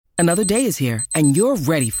Another day is here, and you're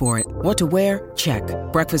ready for it. What to wear? Check.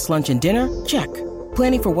 Breakfast, lunch, and dinner? Check.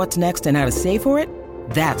 Planning for what's next and how to save for it?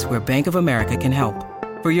 That's where Bank of America can help.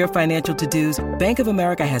 For your financial to-dos, Bank of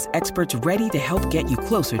America has experts ready to help get you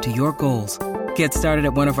closer to your goals. Get started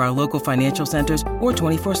at one of our local financial centers or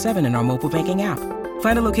 24/7 in our mobile banking app.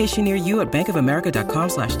 Find a location near you at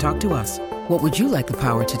bankofamerica.com/talktous. What would you like the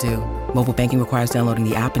power to do? Mobile banking requires downloading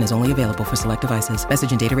the app and is only available for select devices.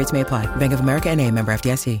 Message and data rates may apply. Bank of America N.A., member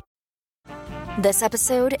FDIC. This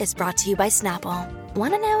episode is brought to you by Snapple.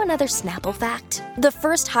 Want to know another Snapple fact? The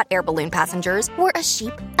first hot air balloon passengers were a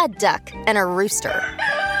sheep, a duck, and a rooster.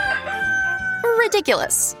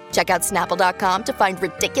 Ridiculous. Check out Snapple.com to find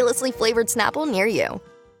ridiculously flavored Snapple near you.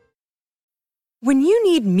 When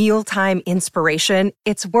you need mealtime inspiration,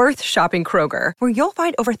 it's worth shopping Kroger, where you'll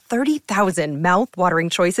find over 30,000 mouth-watering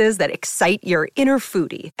choices that excite your inner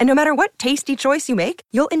foodie. And no matter what tasty choice you make,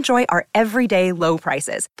 you'll enjoy our everyday low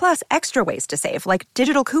prices, plus extra ways to save, like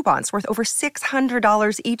digital coupons worth over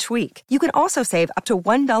 $600 each week. You can also save up to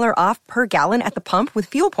 $1 off per gallon at the pump with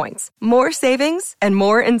fuel points. More savings and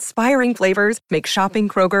more inspiring flavors make shopping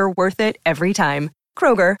Kroger worth it every time.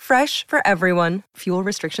 Kroger, fresh for everyone. Fuel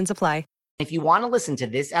restrictions apply. If you want to listen to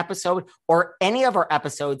this episode or any of our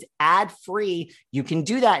episodes ad-free, you can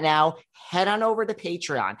do that now. Head on over to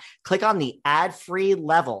Patreon. Click on the ad-free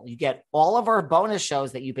level. You get all of our bonus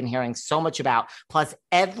shows that you've been hearing so much about. Plus,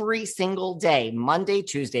 every single day, Monday,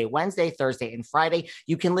 Tuesday, Wednesday, Thursday, and Friday,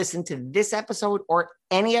 you can listen to this episode or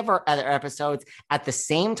any of our other episodes at the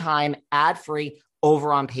same time, ad-free,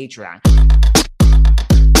 over on Patreon.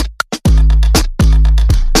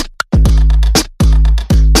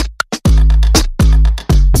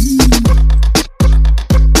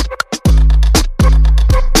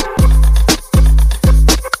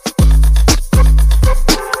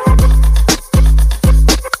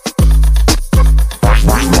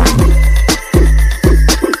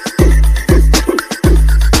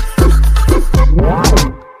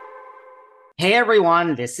 Hey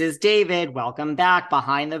everyone, this is David. Welcome back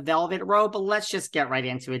behind the velvet rope. Let's just get right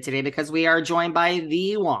into it today because we are joined by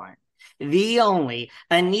the one, the only,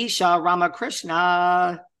 Anisha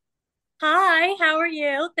Ramakrishna. Hi, how are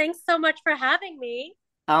you? Thanks so much for having me.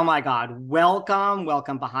 Oh my God,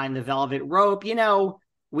 welcome behind the velvet rope. You know,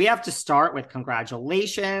 we have to start with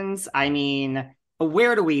congratulations. I mean,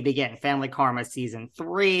 where do we begin? Family Karma season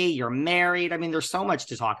 3, you're married. I mean, there's so much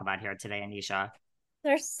to talk about here today, Anisha.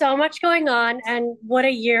 There's so much going on, and what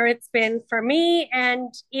a year it's been for me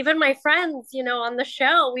and even my friends, on the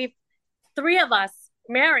show. We've 3 of us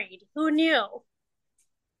married. Who knew?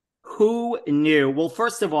 Who knew? Well,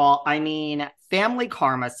 first of all, I mean, Family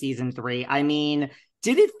Karma season 3, I mean,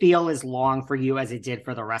 did it feel as long for you as it did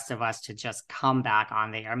for the rest of us to just come back on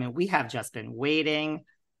the air? I mean, we have just been waiting.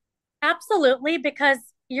 Absolutely, because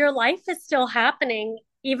your life is still happening,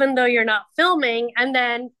 even though you're not filming. And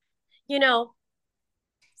then,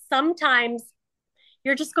 sometimes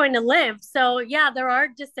you're just going to live. So yeah, there are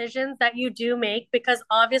decisions that you do make because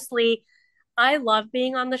obviously I love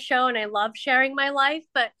being on the show and I love sharing my life,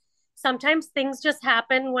 but sometimes things just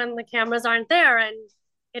happen when the cameras aren't there, and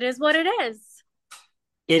it is what it is.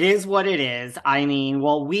 It is what it is. I mean,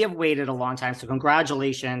 well, we have waited a long time. So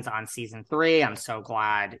congratulations on season 3. I'm so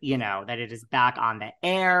glad, that it is back on the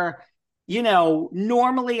air.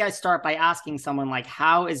 Normally I start by asking someone like,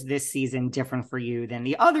 how is this season different for you than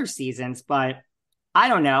the other seasons? But I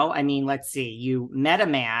don't know. I mean, let's see. You met a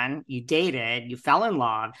man, you dated, you fell in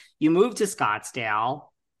love, you moved to Scottsdale,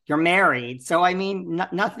 you're married. So, I mean,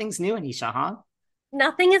 nothing's new, Anisha, huh?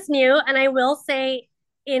 Nothing is new. And I will say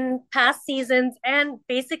in past seasons and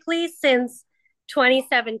basically since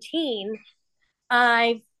 2017,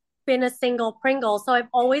 I've been a single Pringle. So I've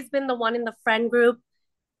always been the one in the friend group.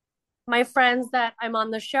 My friends that I'm on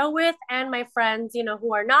the show with and my friends,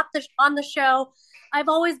 who are not on the show, I've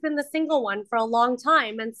always been the single one for a long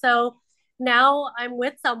time. And so now I'm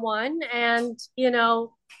with someone and,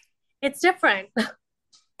 it's different.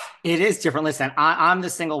 It is different. Listen, I'm the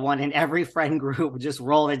single one in every friend group. Just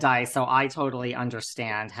roll the dice. So I totally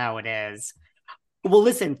understand how it is. Well,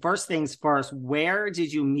 listen, first things first, where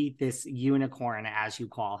did you meet this unicorn, as you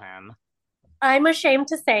call him? I'm ashamed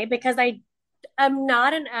to say because I'm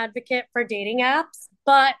not an advocate for dating apps,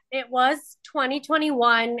 but it was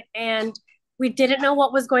 2021 and we didn't know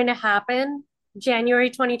what was going to happen.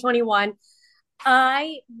 January 2021.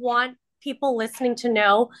 I want people listening to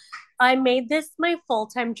know I made this my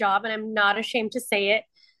full-time job and I'm not ashamed to say it.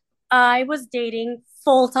 I was dating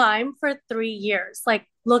full-time for 3 years, like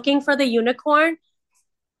looking for the unicorn,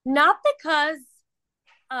 not because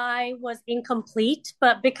I was incomplete,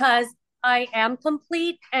 but because I am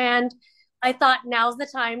complete. And I thought now's the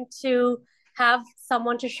time to have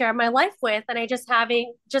someone to share my life with. And I just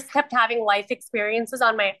kept having life experiences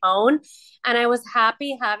on my own. And I was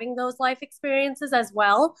happy having those life experiences as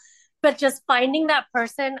well. But just finding that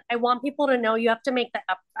person, I want people to know you have to make the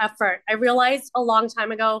effort. I realized a long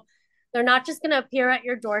time ago, they're not just going to appear at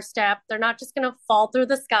your doorstep. They're not just going to fall through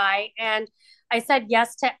the sky. And I said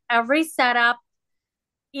yes to every setup,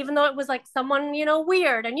 even though it was like someone,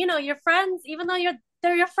 weird. And your friends, even though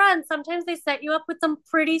they're your friends, sometimes they set you up with some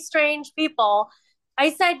pretty strange people. I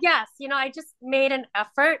said yes, I just made an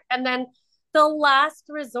effort. And then the last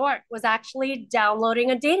resort was actually downloading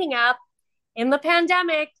a dating app in the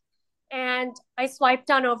pandemic. And I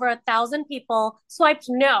swiped on over 1,000 people, swiped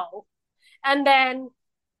no. And then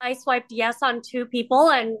I swiped yes on 2 people,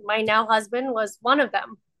 and my now husband was one of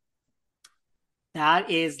them. That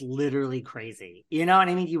is literally crazy. You know what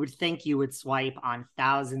I mean? You would think you would swipe on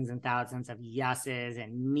thousands and thousands of yeses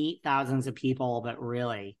and meet thousands of people, but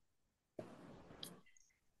really,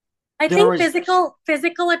 I there think was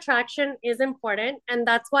physical attraction is important, and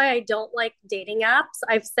that's why I don't like dating apps.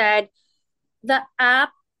 I've said the app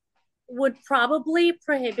would probably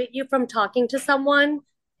prohibit you from talking to someone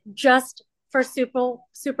just for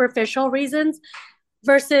superficial reasons,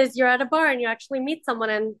 versus you're at a bar and you actually meet someone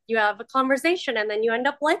and you have a conversation and then you end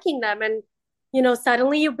up liking them, and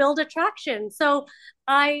suddenly you build attraction. So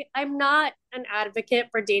I'm not an advocate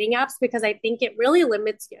for dating apps because I think it really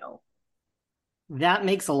limits you. that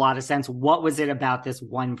makes a lot of sense. What was it about this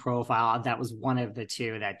one profile that was one of the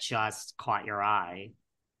two that just caught your eye?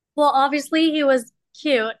 Well, obviously he was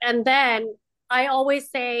cute. And then I always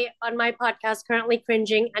say on my podcast, Currently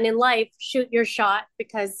Cringing, and in life, shoot your shot,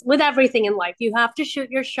 because with everything in life, you have to shoot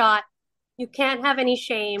your shot. You can't have any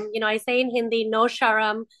shame. I say in Hindi, no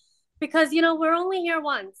sharam, because, we're only here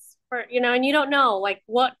once and you don't know like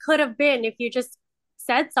what could have been if you just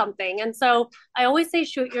said something. And so I always say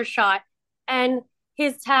shoot your shot. And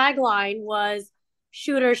his tagline was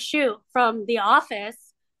shoot or shoot from The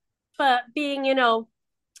Office. But being,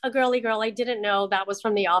 a girly girl, I didn't know that was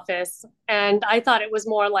from The Office. And I thought it was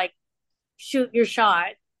more like shoot your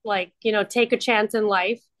shot, like, take a chance in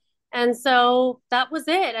life. And so that was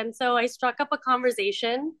it. And so I struck up a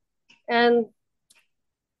conversation and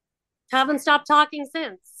haven't stopped talking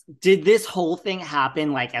since. Did this whole thing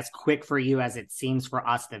happen like as quick for you as it seems for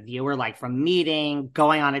us, the viewer, like from meeting,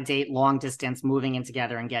 going on a date, long distance, moving in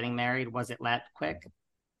together and getting married? Was it that quick?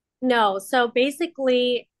 No. So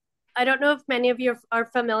basically, I don't know if many of you are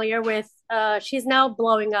familiar with, she's now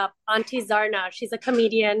blowing up, Auntie Zarna. She's a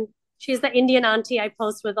comedian. She's the Indian auntie I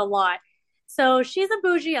post with a lot. So she's a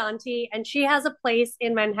bougie auntie and she has a place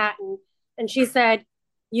in Manhattan. And she said,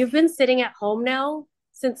 you've been sitting at home now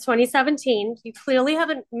since 2017. You clearly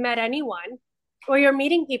haven't met anyone, or you're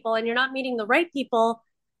meeting people and you're not meeting the right people.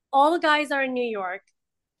 All the guys are in New York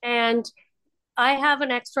and I have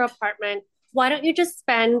an extra apartment. Why don't you just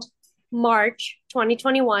spend March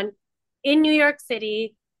 2021 in New York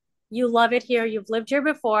City? You love it here. You've lived here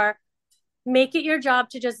before. Make it your job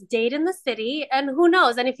to just date in the city. And who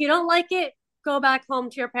knows? And if you don't like it, go back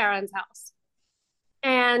home to your parents' house.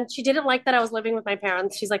 And she didn't like that I was living with my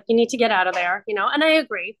parents. She's like, you need to get out of there, And I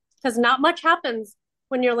agree, because not much happens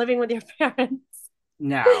when you're living with your parents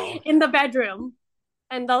No. in the bedroom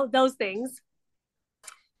and those things.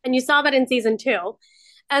 And you saw that in season 2.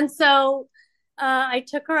 And so I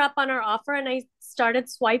took her up on her offer and I started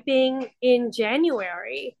swiping in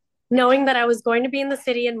January, knowing that I was going to be in the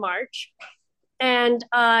city in March. And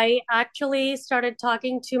I actually started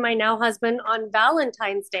talking to my now husband on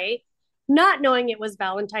Valentine's Day, not knowing it was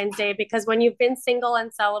Valentine's Day, because when you've been single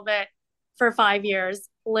and celibate for 5 years,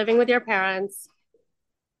 living with your parents,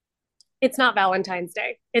 it's not Valentine's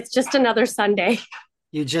Day. It's just another Sunday.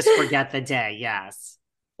 You just forget the day. Yes.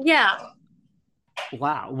 Yeah.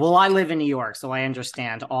 Wow. Well, I live in New York, so I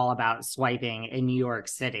understand all about swiping in New York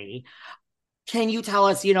City. Can you tell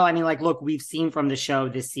us, look, we've seen from the show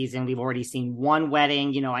this season, we've already seen one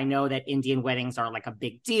wedding. I know that Indian weddings are like a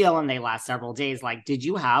big deal and they last several days. Like, did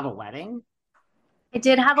you have a wedding? I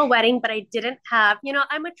did have a wedding, but I didn't have,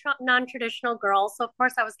 I'm a non-traditional girl. So of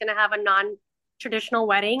course I was going to have a non-traditional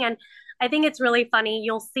wedding. And I think it's really funny.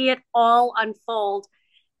 You'll see it all unfold.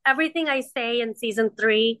 Everything I say in season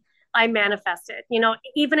 3, I manifested.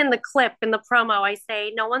 Even in the clip, in the promo, I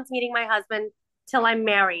say, no one's meeting my husband till I'm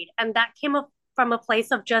married. And that came from a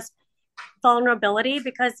place of just vulnerability,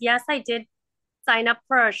 because yes, I did sign up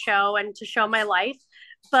for a show and to show my life.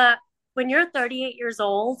 But when you're 38 years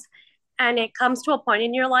old and it comes to a point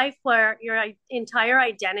in your life where your entire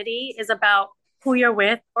identity is about who you're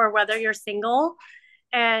with or whether you're single,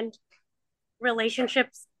 and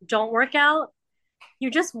relationships don't work out,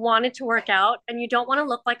 you just want it to work out and you don't want to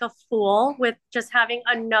look like a fool with just having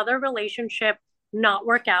another relationship not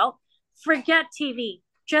work out. Forget TV.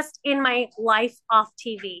 Just in my life off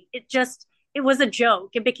TV. It was a joke.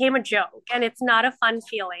 It became a joke and it's not a fun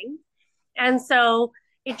feeling. And so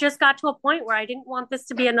it just got to a point where I didn't want this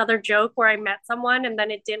to be another joke where I met someone and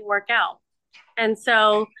then it didn't work out. And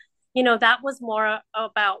so, that was more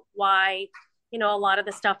about why, a lot of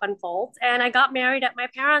the stuff unfolds. And I got married at my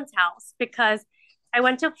parents' house because I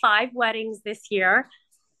went to 5 weddings this year.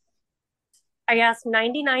 I asked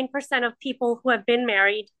 99% of people who have been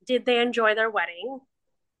married, did they enjoy their wedding?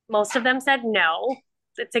 Most of them said no.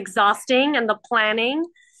 It's exhausting and the planning.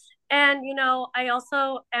 And, I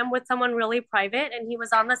also am with someone really private and he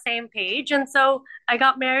was on the same page. And so I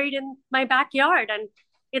got married in my backyard. And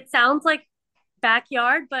it sounds like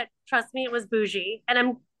backyard, but trust me, it was bougie. And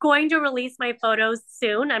I'm going to release my photos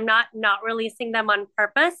soon. I'm not releasing them on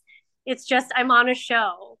purpose. It's just I'm on a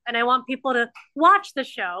show and I want people to watch the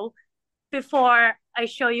show before I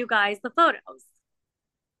show you guys the photos.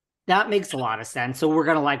 That makes a lot of sense. So we're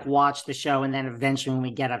going to watch the show and then eventually when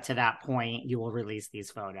we get up to that point, you will release these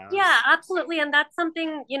photos. Yeah, absolutely. And that's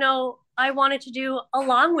something, I wanted to do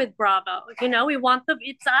along with Bravo. We want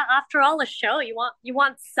it's after all a show. You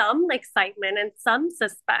want some excitement and some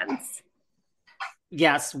suspense.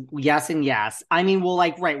 Yes, and yes. I mean, well,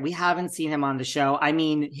 right, we haven't seen him on the show. I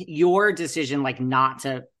mean, your decision, not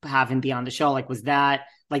to have him be on the show, was that,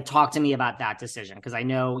 talk to me about that decision. Because I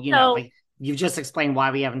know, you've just explained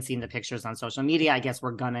why we haven't seen the pictures on social media. I guess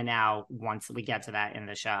we're gonna now, once we get to that in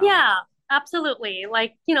the show. Yeah, absolutely.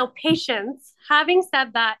 Patience. Having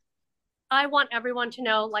said that, I want everyone to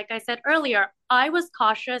know, like I said earlier, I was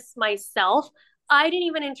cautious myself. I didn't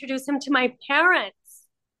even introduce him to my parents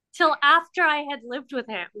till after I had lived with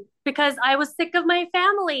him because I was sick of my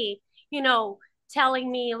family, telling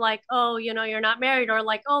me oh, you're not married or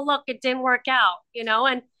oh, look, it didn't work out,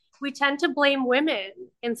 and we tend to blame women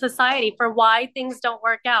in society for why things don't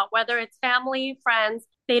work out, whether it's family, friends,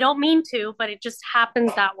 they don't mean to, but it just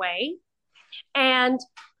happens that way. And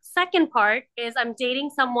second part is I'm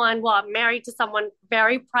married to someone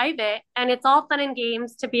very private and it's all fun and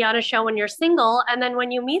games to be on a show when you're single. And then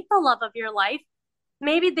when you meet the love of your life,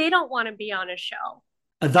 maybe they don't want to be on a show.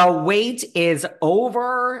 The wait is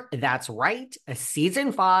over. That's right.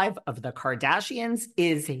 Season 5 of The Kardashians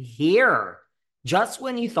is here. Just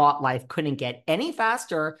when you thought life couldn't get any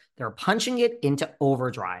faster, they're punching it into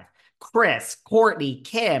overdrive. Kris, Kourtney,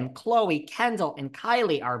 Kim, Khloé, Kendall, and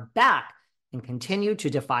Kylie are back and continue to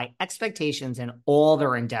defy expectations in all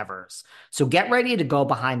their endeavors. So get ready to go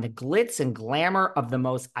behind the glitz and glamour of the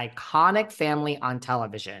most iconic family on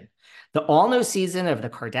television. The all-new season of The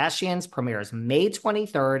Kardashians premieres May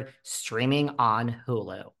 23rd, streaming on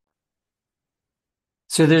Hulu.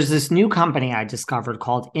 So there's this new company I discovered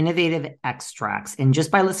called Innovative Extracts. And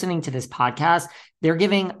just by listening to this podcast, they're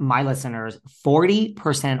giving my listeners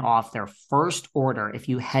 40% off their first order if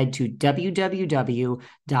you head to www.ie-cbd.com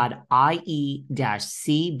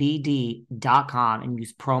and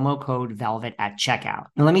use promo code VELVET at checkout.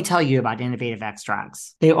 Now, let me tell you about Innovative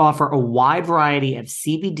Extracts. They offer a wide variety of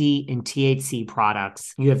CBD and THC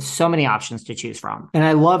products. You have so many options to choose from. And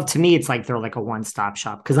to me, it's they're a one-stop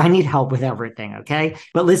shop because I need help with everything, okay?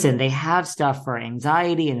 But listen, they have stuff for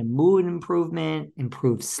anxiety and mood improvement,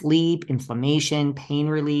 improved sleep, inflammation, pain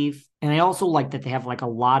relief. And I also like that they have a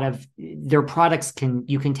lot of their products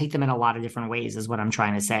you can take them in a lot of different ways is what I'm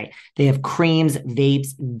trying to say. They have creams, vapes,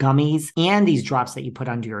 gummies, and these drops that you put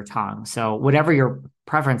under your tongue. So whatever your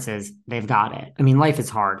preference is, they've got it. I mean, life is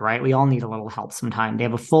hard, right? We all need a little help sometime. They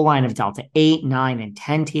have a full line of Delta 8, 9, and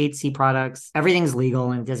 10 THC products. Everything's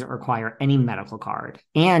legal and it doesn't require any medical card.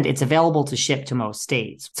 And it's available to ship to most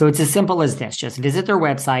states. So it's as simple as this. Just visit their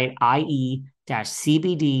website, ie-cbd.com,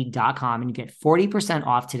 and you get 40%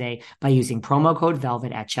 off today by using promo code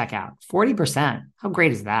VELVET at checkout. 40%. How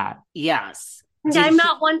great is that? Yes. I'm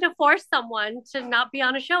not one to force someone to not be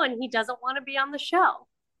on a show and he doesn't want to be on the show.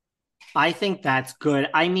 I think that's good.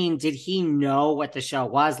 I mean, did he know what the show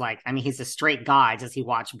was like? I mean, he's a straight guy. Does he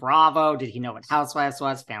watch Bravo? Did he know what Housewives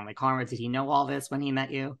was? Family Karma? Did he know all this when he met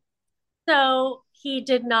you? So he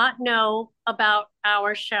did not know about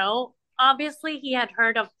our show. Obviously, he had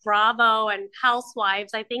heard of Bravo and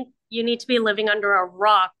Housewives. I think you need to be living under a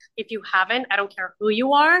rock if you haven't. I don't care who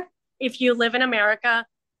you are. If you live in America,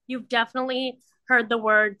 you've definitely heard the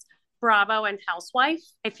words Bravo and Housewife.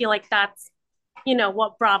 I feel like that's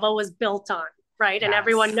what Bravo was built on, right? Yes. And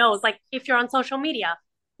everyone knows, if you're on social media,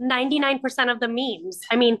 99% of the memes.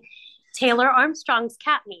 I mean, Taylor Armstrong's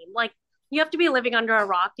cat meme. You have to be living under a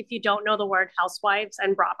rock if you don't know the word Housewives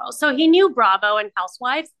and Bravo. So he knew Bravo and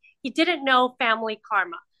Housewives. He didn't know Family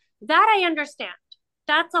Karma. That I understand.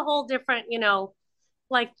 That's a whole different,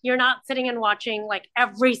 like you're not sitting and watching like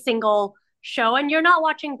every single show and you're not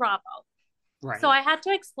watching Bravo. So Right. I had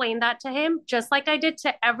to explain that to him, just like I did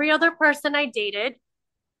to every other person I dated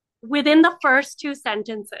within the first two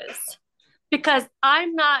sentences. Because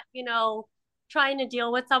I'm not, trying to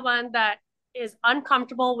deal with someone that is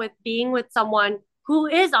uncomfortable with being with someone who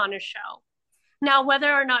is on a show. Now, whether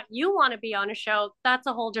or not you want to be on a show, that's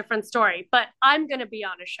a whole different story, but I'm going to be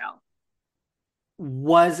on a show.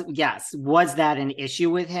 Was that an issue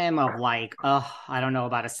with him of like, oh, I don't know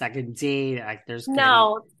about a second date, like there's gonna be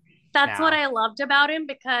No, that's what no. I loved about him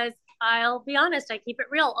because I'll be honest, I keep it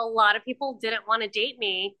real. A lot of people didn't want to date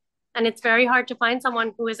me. And it's very hard to find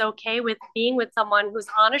someone who is okay with being with someone who's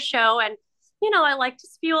on a show. And, I like to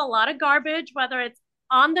spew a lot of garbage, whether it's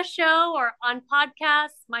on the show or on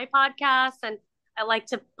podcasts, my podcasts. And I like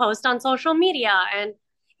to post on social media. And,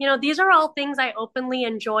 these are all things I openly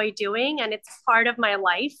enjoy doing. And it's part of my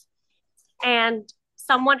life. And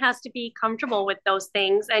someone has to be comfortable with those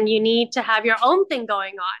things and you need to have your own thing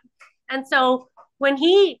going on. And so when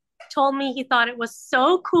he told me he thought it was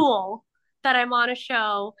so cool that I'm on a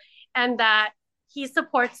show and that he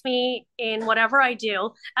supports me in whatever I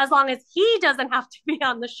do, as long as he doesn't have to be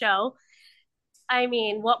on the show, I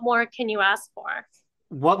mean, what more can you ask for?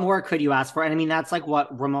 What more could you ask for? And I mean, that's like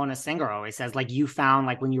what Ramona Singer always says. Like you found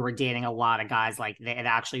like when you were dating a lot of guys, like it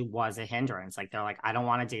actually was a hindrance. Like they're like, I don't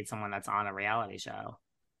want to date someone that's on a reality show.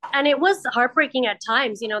 And it was heartbreaking at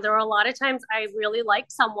times. There were a lot of times I really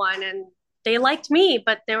liked someone and they liked me,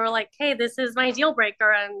 but they were like, hey, this is my deal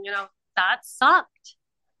breaker. And, that sucked.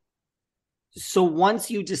 So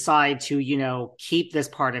once you decide to, keep this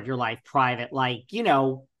part of your life private, like,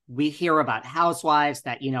 we hear about housewives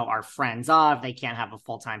that, are friends of, they can't have a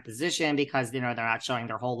full-time position because, they're not showing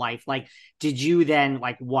their whole life. Like, did you then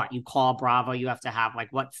like what you call Bravo? You have to have like,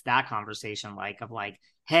 what's that conversation like of like,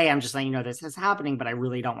 hey, I'm just letting you know this is happening, but I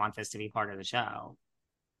really don't want this to be part of the show.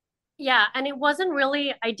 Yeah. And it wasn't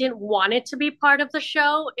really, I didn't want it to be part of the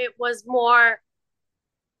show. It was more,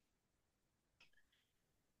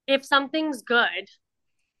 if something's good,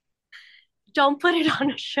 don't put it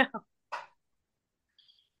on a show,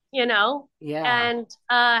 you know? Yeah. And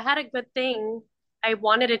had a good thing. I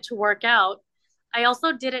wanted it to work out. I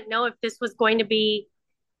also didn't know if this was going to be,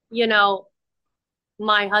 you know,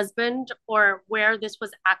 my husband or where this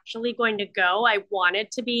was actually going to go. I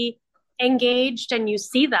wanted to be engaged, and you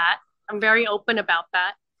see that. I'm very open about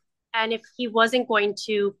that. And if he wasn't going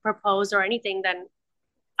to propose or anything, then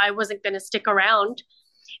I wasn't going to stick around.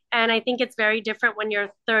 And I think it's very different when you're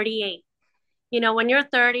 38. When you're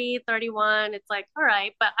 30, 31, it's like, all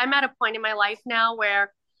right, but I'm at a point in my life now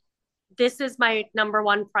where this is my number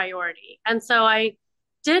one priority. And so I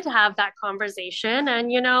did have that conversation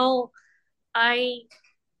and I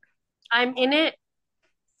I'm in it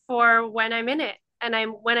for when I'm in it. And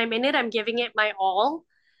when I'm in it, I'm giving it my all.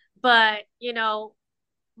 But,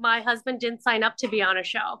 my husband didn't sign up to be on a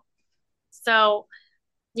show. So,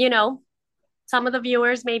 you know, some of the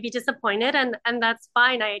viewers may be disappointed and that's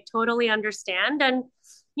fine. I totally understand. And,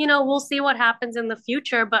 we'll see what happens in the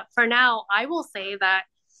future. But for now, I will say that,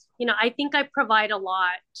 I think I provide a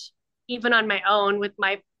lot, even on my own with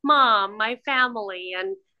my mom, my family,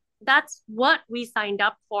 and that's what we signed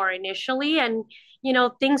up for initially. And,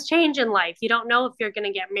 things change in life. You don't know if you're going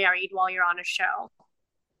to get married while you're on a show.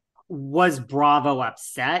 Was Bravo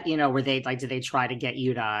upset? Were they like, did they try to get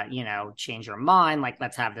you to, change your mind? Like,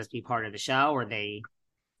 let's have this be part of the show, or they?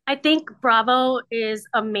 I think Bravo is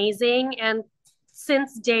amazing. And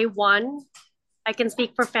since day one, I can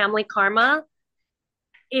speak for Family Karma.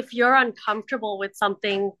 If you're uncomfortable with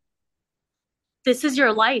something, this is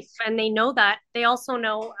your life. And they know that. They also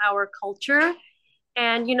know our culture.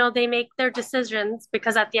 And, they make their decisions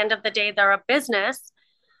because at the end of the day, they're a business.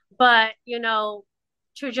 But,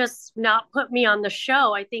 to just not put me on the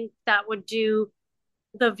show, I think that would do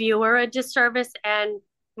the viewer a disservice and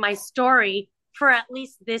my story for at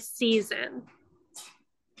least this season.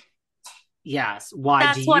 Yes. Why do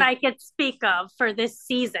That's what you? I could speak of for this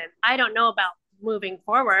season. I don't know about moving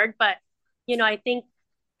forward, but I think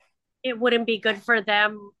it wouldn't be good for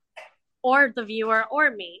them or the viewer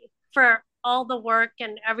or me for all the work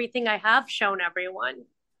and everything I have shown everyone.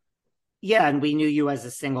 Yeah, and we knew you as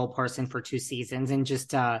a single person for 2 seasons, and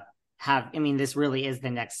just have. I mean, this really is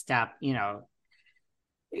the next step.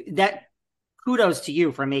 That kudos to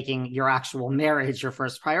you for making your actual marriage your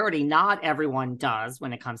first priority. Not everyone does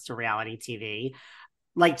when it comes to reality TV.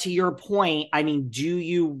 Like, to your point, I mean, do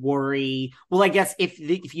you worry? Well, I guess if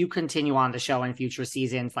you continue on the show in future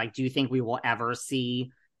seasons, like, do you think we will ever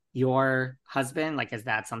see your husband? Like, is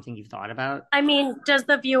that something you've thought about? I mean, does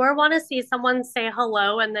the viewer want to see someone say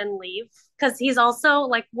hello and then leave? Because he's also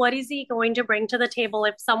like, what is he going to bring to the table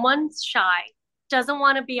if someone's shy, doesn't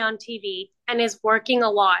want to be on TV, and is working a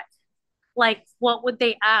lot? Like, what would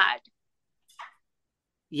they add?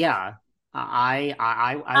 Yeah, I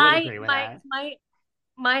would agree with My that.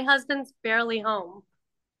 my husband's barely home.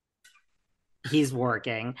 He's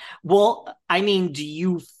working. Well, I mean, do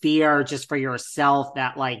you fear just for yourself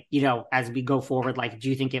that, like, as we go forward, like, do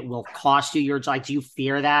you think it will cost you your, like, do you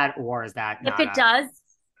fear that, or is that If not it a, does,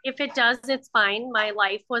 if it does, it's fine. My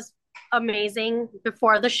life was amazing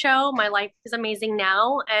before the show. My life is amazing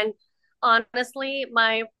now. And honestly,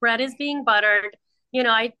 my bread is being buttered.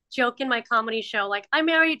 I joke in my comedy show, like, I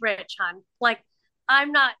married rich, hon. Like,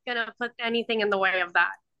 I'm not gonna put anything in the way of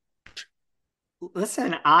that.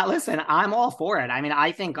 listen, I'm all for it. I mean,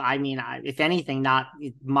 if anything, not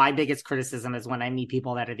my biggest criticism is when I meet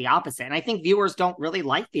people that are the opposite. And I think viewers don't really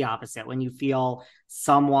like the opposite when you feel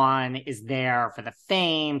someone is there for the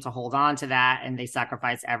fame to hold on to that and they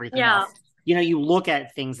sacrifice everything Yeah. else. You look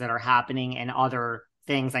at things that are happening in other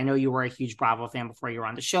things. I know you were a huge Bravo fan before you were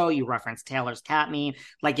on the show. You referenced Taylor's cat meme.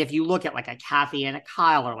 Like, if you look at like a Kathy and a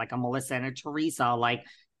Kyle, or like a Melissa and a Teresa, like,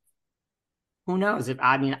 who knows?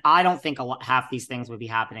 I don't think half these things would be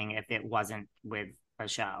happening if it wasn't with a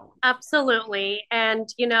show. Absolutely. And,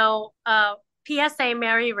 PSA,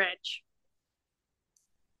 Mary Rich.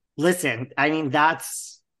 Listen, I mean,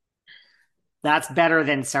 that's better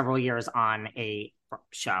than several years on a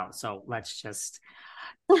show. So let's just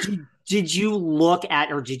did you look at,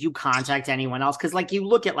 or did you contact anyone else? Because, like, you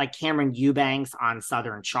look at like Cameron Eubanks on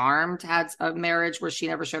Southern Charmed had a marriage where she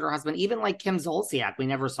never showed her husband. Even like Kim Zolciak, we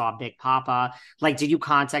never saw Big Papa. Like, did you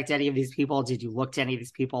contact any of these people? Did you look to any of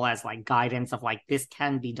these people as like guidance of like, this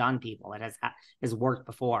can be done? People, it has worked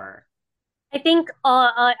before. I think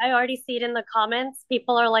I already see it in the comments.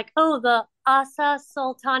 People are like, oh, the Asa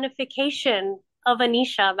Sultanification of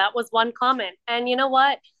Anisha. That was one comment. And you know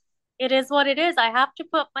what? It is what it is. I have to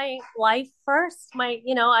put my life first. My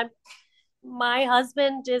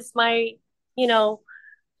husband you know,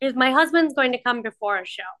 is my husband's going to come before a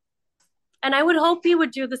show. And I would hope he would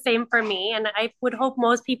do the same for me. And I would hope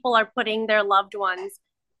most people are putting their loved ones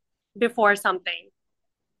before something.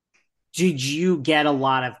 Did you get a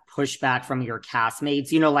lot of pushback from your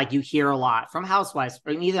castmates? Like, you hear a lot from Housewives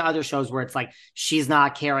or even other shows where it's like, she's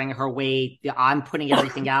not carrying her weight. I'm putting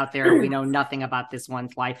everything out there. We know nothing about this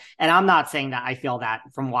one's life. And I'm not saying that I feel that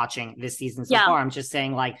from watching this season so far. I'm just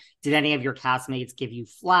saying, like, did any of your castmates give you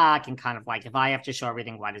flack and kind of like, if I have to show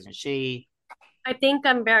everything, why doesn't she? I think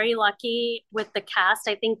I'm very lucky with the cast.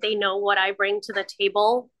 I think they know what I bring to the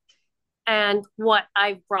table and what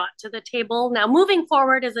I've brought to the table. Now, moving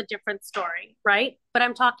forward is a different story, right? But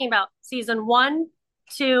I'm talking about season 1,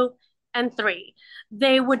 2, and 3.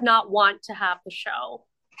 They would not want to have the show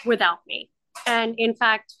without me. And in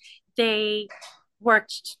fact, they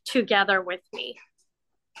worked together with me.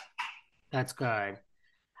 That's good.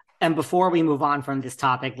 And before we move on from this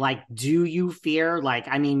topic, like, do you fear, like,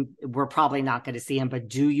 I mean, we're probably not going to see him, but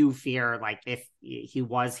do you fear, like, if he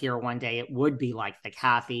was here one day, it would be like the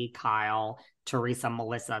Kathy, Kyle, Teresa,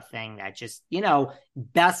 Melissa thing that just,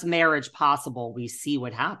 best marriage possible. We see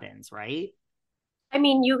what happens, right? I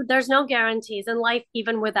mean, there's no guarantees in life,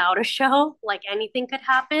 even without a show, like anything could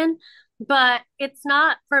happen. But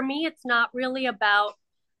for me, it's not really about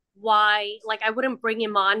why, like, I wouldn't bring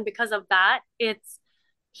him on because of that.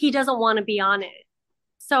 He doesn't want to be on it.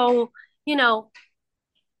 So, I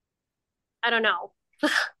don't know.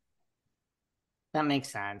 That makes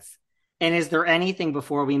sense. And is there anything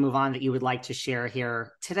before we move on that you would like to share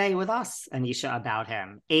here today with us, Anisha, about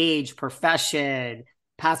him? Age, profession,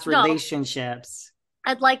 past relationships?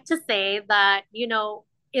 I'd like to say that,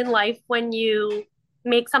 in life, when you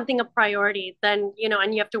make something a priority, then,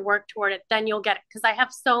 and you have to work toward it, then you'll get it. Because I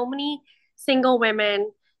have so many single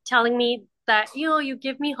women telling me that, you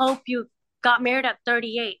give me hope you got married at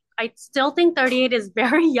 38. I still think 38 is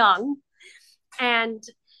very young. And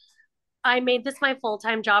I made this my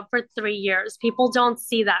full-time job for 3 years. People don't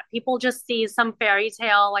see that. People just see some fairy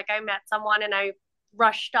tale. Like, I met someone and I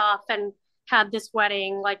rushed off and had this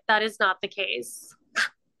wedding. Like, that is not the case.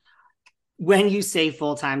 When you say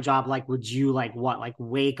full-time job, like, would you like what? Like,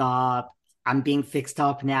 wake up, I'm being fixed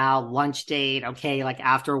up now, lunch date, okay, like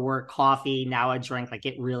after work, coffee, now a drink. Like,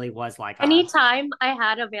 it really was like anytime I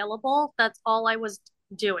had available, that's all I was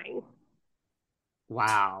doing.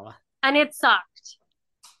 Wow. And it sucked.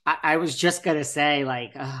 I was just gonna say,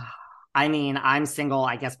 like, I mean, I'm single,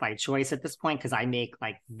 I guess, by choice at this point because I make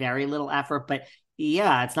like very little effort, but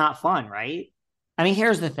yeah, it's not fun, right? I mean,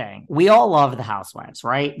 here's the thing. We all love the housewives,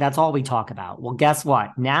 right? That's all we talk about. Well, guess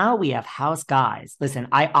what? Now we have house guys. Listen,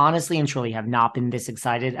 I honestly and truly have not been this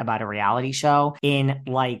excited about a reality show in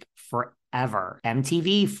like forever.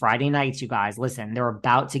 MTV Friday nights, you guys, listen, they're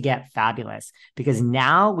about to get fabulous because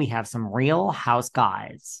now we have some real house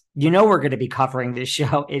guys. You know, we're going to be covering this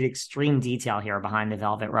show in extreme detail here behind the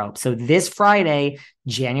velvet rope. So this Friday,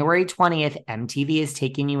 January 20th, MTV is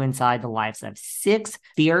taking you inside the lives of 6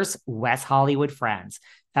 fierce West Hollywood friends.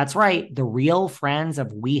 That's right, the real friends of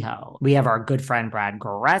WeHo. We have our good friend Brad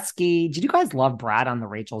Goreski. Did you guys love Brad on the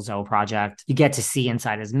Rachel Zoe project? You get to see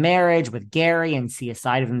inside his marriage with Gary and see a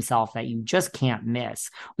side of himself that you just can't miss.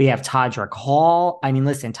 We have Todrick Hall. I mean,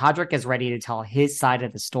 listen, Todrick is ready to tell his side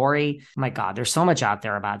of the story. Oh my God, there's so much out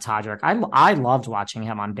there about Todrick. I loved watching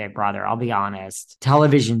him on Big Brother, I'll be honest.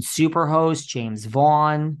 Television superhost James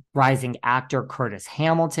Vaughn, rising actor Curtis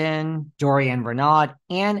Hamilton, Dorian Renaud,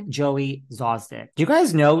 and Joey Zausdik. Do you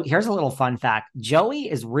guys know? Here's a little fun fact. Joey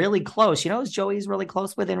is really close. You know who Joey's really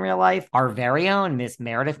close with in real life? Our very own Miss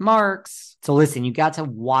Meredith Marks. So listen, you got to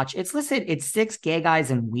watch. It's 6 gay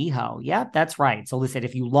guys in WeHo. Yep, that's right. So listen,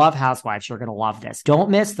 if you love Housewives, you're going to love this.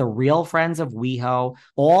 Don't miss the real friends of WeHo,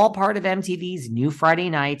 all part of MTV's new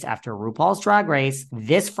Friday nights after RuPaul's Drag Race.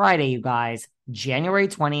 This Friday, you guys, January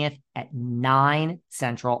 20th at 9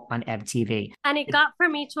 Central on MTV. And it got for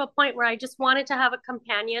me to a point where I just wanted to have a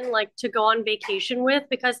companion like to go on vacation with,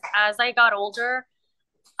 because as I got older,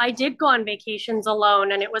 I did go on vacations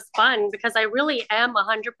alone and it was fun because I really am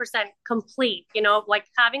 100% complete. You know, like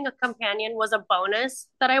having a companion was a bonus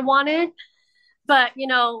that I wanted. But, you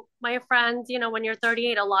know, my friends, you know, when you're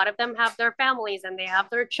 38, a lot of them have their families and they have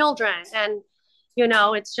their children. And, you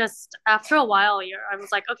know, it's just after a while, I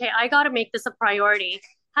was like, okay, I got to make this a priority.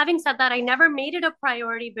 Having said that, I never made it a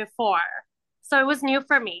priority before. So it was new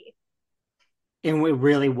for me. And it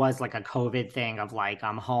really was like a COVID thing of like,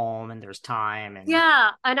 I'm home and there's time. And Yeah.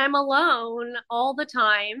 And I'm alone all the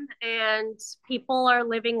time. And people are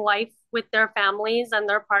living life with their families and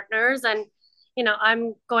their partners. And, you know,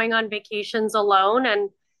 I'm going on vacations alone and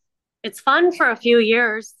it's fun for a few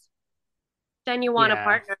years. Then you want a yeah.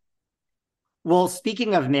 partner. Well,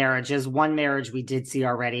 speaking of marriages, one marriage we did see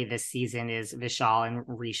already this season is Vishal and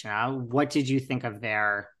Rishna. What did you think of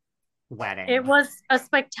their It wedding? was a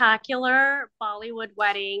spectacular Bollywood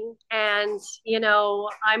wedding. And, you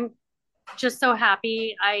know, I'm just so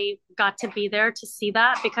happy I got to be there to see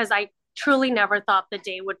that because I truly never thought the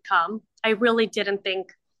day would come. I really didn't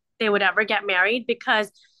think they would ever get married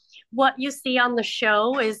because what you see on the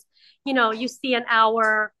show is, you know, you see an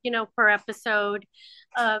hour, you know, per episode.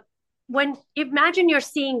 Uh, when imagine you're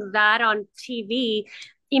seeing that on TV,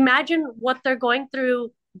 imagine what they're going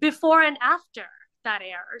through before and after that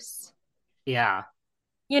airs. Yeah.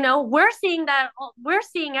 You know, we're seeing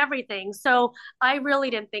everything. So I really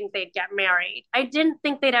didn't think they'd get married. I didn't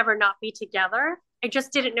think they'd ever not be together. I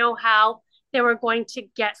just didn't know how they were going to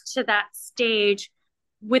get to that stage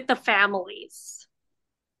with the families.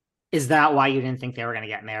 Is that why you didn't think they were going to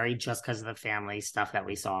get married just because of the family stuff that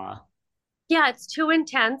we saw? Yeah, it's too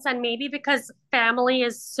intense. And maybe because family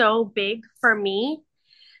is so big for me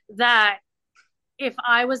that if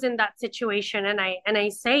I was in that situation and I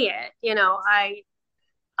say it, you know,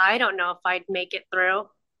 I don't know if I'd make it through.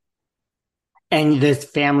 And this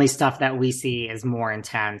family stuff that we see is more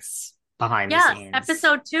intense behind the Yeah, scenes.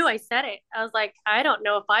 episode 2, I said it. I was like, I don't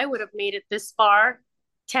know if I would have made it this far,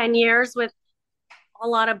 10 years with a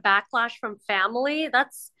lot of backlash from family.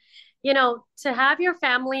 That's, you know, to have your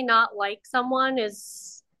family not like someone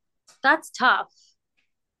that's tough.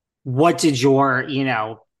 What did your,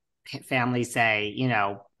 family say,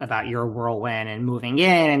 about your whirlwind and moving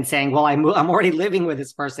in and saying, well, I'm already living with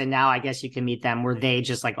this person now. I guess you can meet them. Were they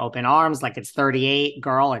just like open arms, like it's 38,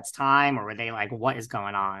 girl, it's time? Or were they like, what is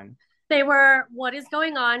going on? They were, what is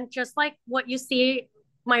going on? Just like what you see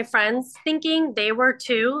my friends thinking, they were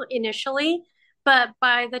too initially. But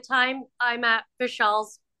by the time I'm at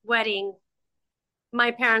Vishal's wedding,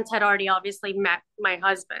 my parents had already obviously met my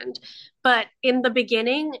husband. But in the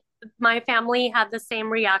beginning, my family had the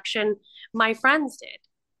same reaction my friends did.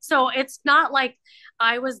 So it's not like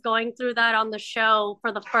I was going through that on the show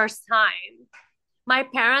for the first time. My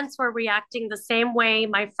parents were reacting the same way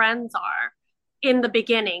my friends are in the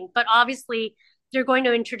beginning. But obviously, you're going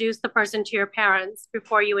to introduce the person to your parents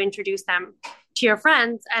before you introduce them to your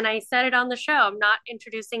friends. And I said it on the show, I'm not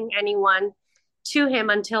introducing anyone to him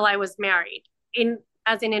until I was married, in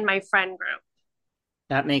as in my friend group.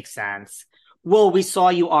 That makes sense. Well, we saw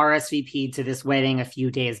you RSVP to this wedding a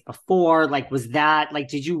few days before. Like, was that like,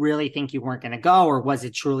 did you really think you weren't going to go? Or was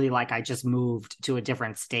it truly like, I just moved to a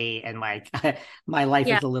different state and like my life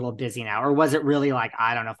Yeah. is a little busy now? Or was it really like,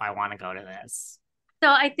 I don't know if I want to go to this? So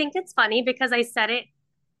I think it's funny because I said it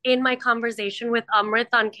in my conversation with Amrit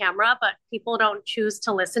on camera, but people don't choose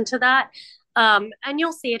to listen to that. And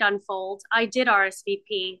you'll see it unfold. I did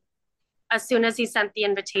RSVP as soon as he sent the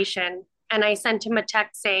invitation, and I sent him a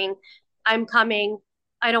text saying, I'm coming.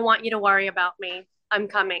 I don't want you to worry about me. I'm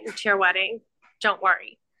coming to your wedding. Don't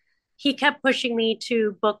worry. He kept pushing me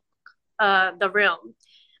to book the room.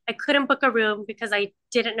 I couldn't book a room because I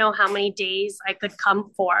didn't know how many days I could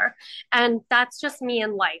come for. And that's just me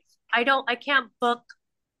in life. I can't book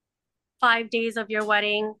 5 days of your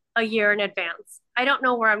wedding a year in advance. I don't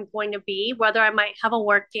know where I'm going to be, whether I might have a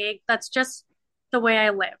work gig. That's just the way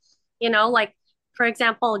I live. Like for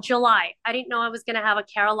example, July, I didn't know I was going to have a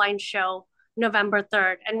Caroline show November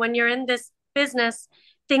 3rd. And when you're in this business,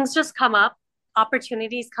 things just come up,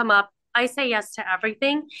 opportunities come up. I say yes to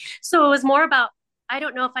everything. So it was more about, I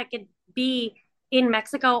don't know if I could be in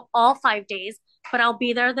Mexico all 5 days, but I'll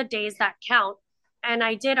be there the days that count. And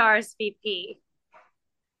I did RSVP.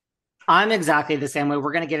 I'm exactly the same way.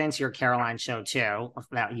 We're going to get into your Caroline show too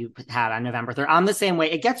that you had on November 3rd. I'm the same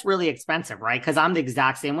way. It gets really expensive, right? Because I'm the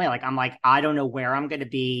exact same way. Like, I'm like, I don't know where I'm going to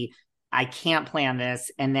be. I can't plan this.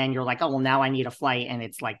 And then you're like, oh, well, now I need a flight. And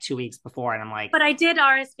it's like 2 weeks before. And I'm like, But I did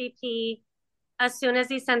RSVP as soon as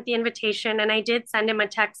he sent the invitation. And I did send him a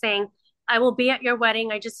text saying, I will be at your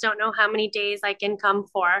wedding. I just don't know how many days I can come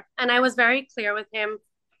for. And I was very clear with him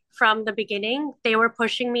from the beginning. They were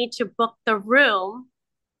pushing me to book the room.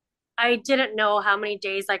 I didn't know how many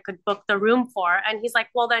days I could book the room for. And he's like,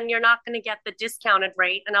 well, then you're not going to get the discounted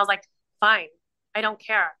rate. And I was like, fine, I don't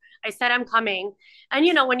care. I said, I'm coming.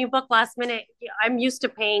 And when you book last minute, I'm used to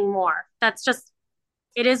paying more. That's just,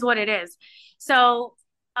 it is what it is. So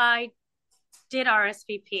I did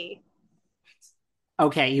RSVP.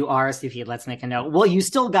 okay, you RSVP'd. Let's make a note. Well, you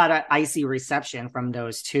still got an icy reception from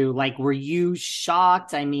those two. Like, were you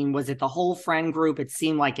shocked? I mean, was it the whole friend group? It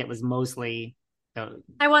seemed like it was mostly.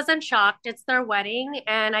 I wasn't shocked. It's their wedding,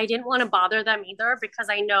 and I didn't want to bother them either because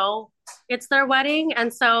I know it's their wedding.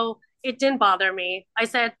 And so it didn't bother me. I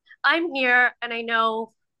said, I'm here, and I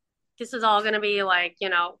know this is all going to be like,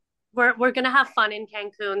 we're going to have fun in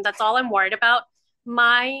Cancun. That's all I'm worried about.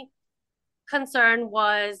 My concern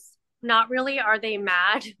was not really, are they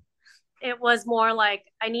mad? It was more like,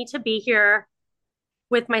 I need to be here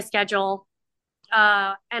with my schedule.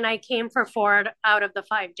 And I came for 4 out of the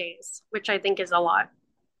 5 days, which I think is a lot.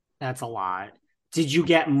 That's a lot. Did you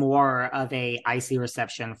get more of a icy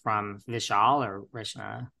reception from Vishal or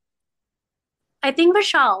Rishna? I think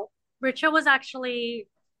Richa was actually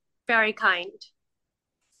very kind.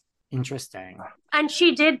 Interesting. And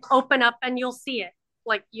she did open up, and you'll see it.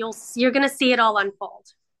 Like you're going to see it all unfold.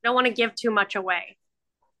 I don't want to give too much away.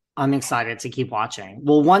 I'm excited to keep watching.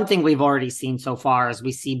 Well, one thing we've already seen so far is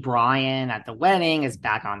we see Brian at the wedding is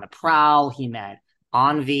back on the prowl. He met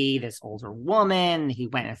Anvi, this older woman. He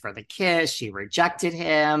went in for the kiss. She rejected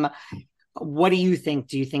him. What do you think?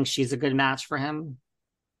 Do you think she's a good match for him?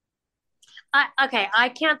 Okay, I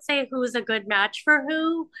can't say who's a good match for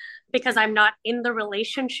who because I'm not in the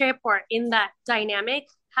relationship or in that dynamic.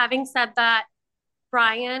 Having said that,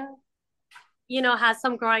 Brian, has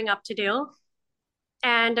some growing up to do.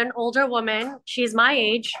 And an older woman, she's my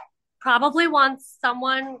age, probably wants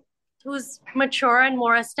someone who's mature and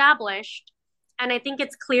more established. And I think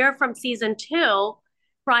it's clear from season 2,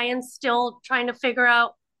 Brian's still trying to figure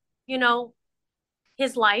out,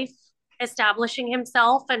 his life, establishing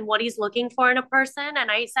himself and what he's looking for in a person. And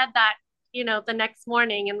I said that, the next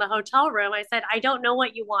morning in the hotel room, I said, I don't know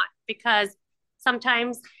what you want because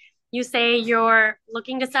sometimes you say you're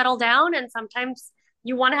looking to settle down and sometimes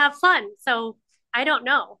you want to have fun. So I don't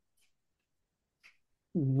know.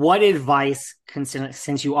 What advice,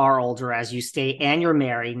 since you are older as you state and you're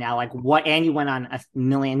married now, and you went on a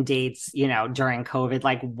million dates, during COVID,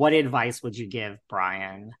 like what advice would you give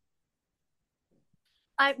Brian?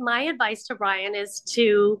 My advice to Brian is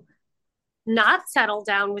to not settle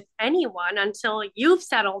down with anyone until you've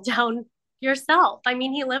settled down yourself. I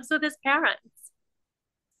mean, he lives with his parents.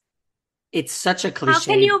 It's such a cliche. How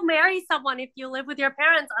can you marry someone if you live with your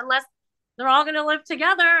parents unless they're all going to live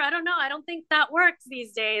together? I don't know. I don't think that works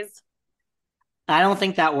these days. I don't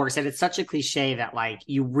think that works. And it's such a cliche that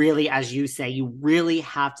you really, as you say, you really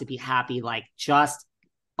have to be happy, just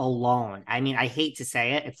alone. I mean, I hate to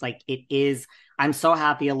say it. It's like, it is, I'm so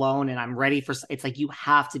happy alone and I'm ready for, it's like, you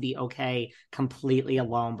have to be okay completely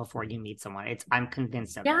alone before you meet someone. I'm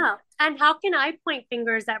convinced of it. Yeah. And how can I point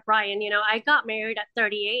fingers at Brian? I got married at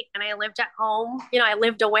 38 and I lived at home. I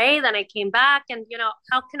lived away, then I came back and,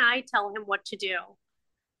 how can I tell him what to do?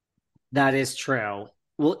 That is true.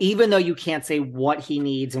 Well, even though you can't say what he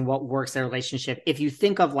needs and what works their relationship, if you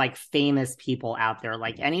think of like famous people out there,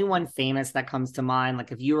 like anyone famous that comes to mind,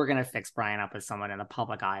 like if you were going to fix Brian up with someone in the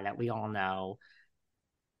public eye that we all know.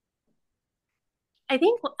 I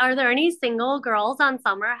think, are there any single girls on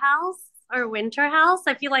Summer House or Winter House?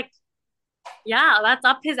 I feel like, yeah, that's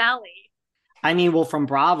up his alley. I mean, well, from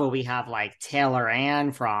Bravo, we have like Taylor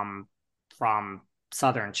Ann from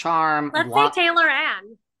Southern Charm. Let's say Taylor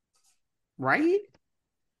Ann. Right?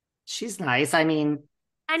 She's nice. I mean,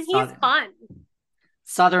 and he's fun.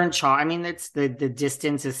 Southern Charm. I mean, it's the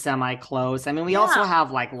distance is semi-close. I mean, we also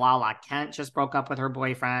have like Lala Kent just broke up with her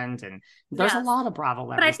boyfriend, and there's a lot of Bravo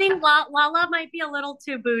lovers. But I think Lala might be a little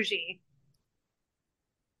too bougie.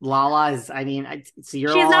 Lala is, I mean, so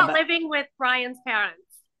she's not living with Brian's parents.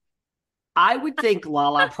 I would think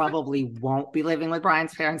Lala probably won't be living with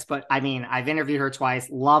Brian's parents, but I mean, I've interviewed her twice.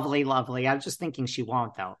 Lovely, lovely. I was just thinking she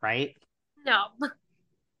won't, though, right? No.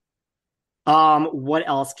 What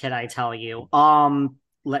else can I tell you?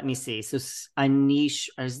 Let me see. So Anish,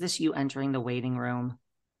 is this you entering the waiting room?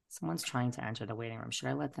 Someone's trying to enter the waiting room. Should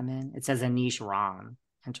I let them in? It says Anish Ram.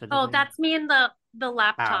 Enter the waiting that's me in the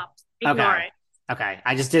laptop. Oh. Ignore it. Okay. Okay.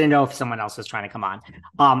 I just didn't know if someone else was trying to come on.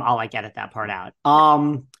 I'll like edit that part out.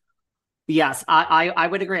 Yes, I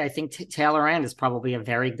would agree. I think Taylor Ann is probably a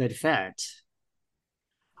very good fit.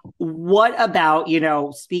 What about,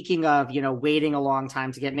 speaking of, waiting a long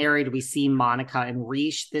time to get married, we see Monica and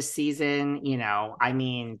Rish this season, I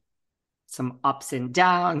mean, some ups and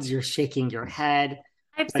downs, you're shaking your head.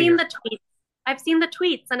 I've seen the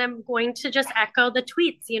tweets and I'm going to just echo the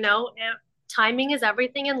tweets, timing is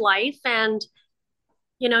everything in life. And,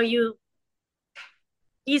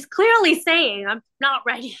 he's clearly saying, I'm not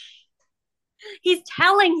ready. He's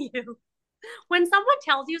telling you. When someone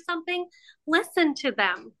tells you something, listen to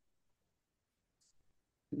them.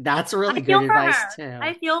 That's really good advice too.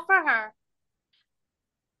 I feel for her.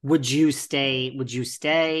 Would you stay? Would you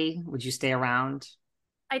stay around?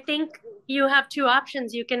 I think you have two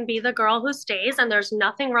options. You can be the girl who stays, and there's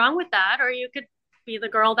nothing wrong with that, or you could be the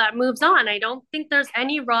girl that moves on. I don't think there's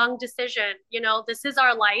any wrong decision. This is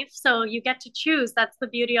our life, so you get to choose. That's the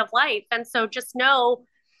beauty of life. And so just know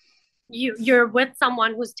you're with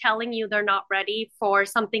someone who's telling you they're not ready for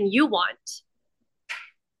something you want.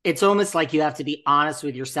 It's almost like you have to be honest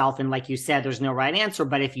with yourself. And like you said, there's no right answer.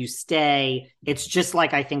 But if you stay, it's just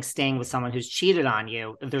like, I think, staying with someone who's cheated on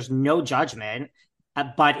you. There's no judgment.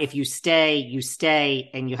 But if you stay,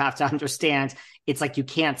 and you have to understand, it's like you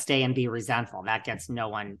can't stay and be resentful. That gets no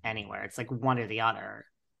one anywhere. It's like one or the other.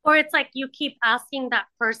 Or it's like you keep asking that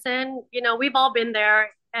person, we've all been there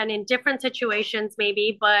and in different situations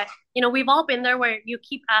maybe, but, we've all been there where you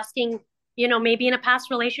keep asking, maybe in a past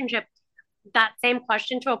relationship, that same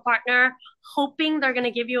question to a partner, hoping they're going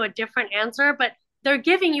to give you a different answer, but they're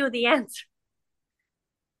giving you the answer.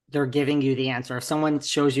 They're giving you the answer. If someone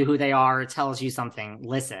shows you who they are or tells you something,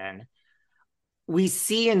 listen. We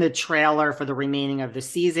see in the trailer for the remaining of the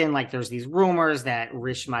season, like there's these rumors that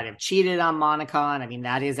Rish might have cheated on Monica. And I mean,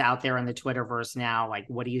 that is out there in the Twitterverse now. Like,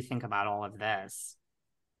 what do you think about all of this?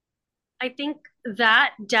 I think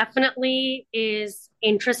that definitely is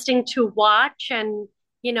interesting to watch, and,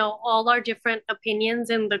 all our different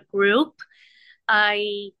opinions in the group.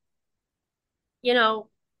 To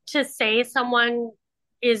say someone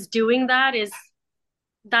is doing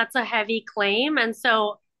that's a heavy claim. And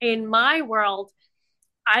so in my world,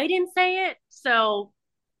 I didn't say it. So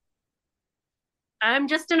I'm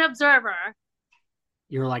just an observer.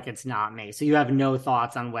 You're like, it's not me. So you have no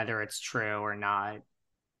thoughts on whether it's true or not.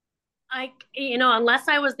 Unless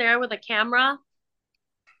I was there with a camera,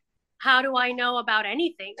 how do I know about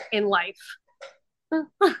anything in life?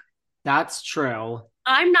 That's true.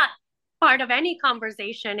 I'm not part of any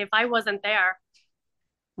conversation if I wasn't there.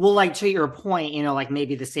 Well, like, to your point, like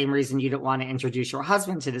maybe the same reason you don't want to introduce your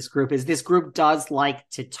husband to this group is this group does like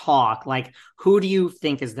to talk. Like, who do you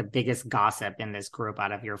think is the biggest gossip in this group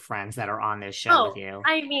out of your friends that are on this show with you?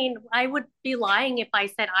 I mean, I would be lying if I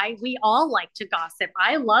said we all like to gossip.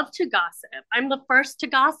 I love to gossip. I'm the first to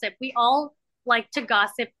gossip. We all like to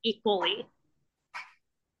gossip equally.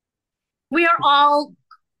 We are all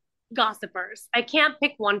gossipers. I can't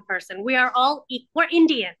pick one person. We are all we're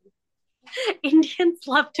Indian. Indians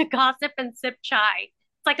love to gossip and sip chai.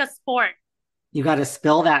 It's like a sport. You got to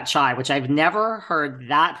spill that chai, which I've never heard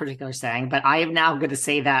that particular saying, but I am now going to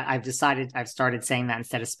say that. I've started saying that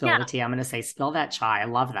instead of spill Yeah, the tea. I'm going to say spill that chai. I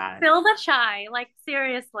love that. spill the chai. Like,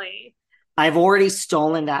 seriously. I've already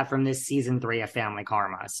stolen that from this season 3 of Family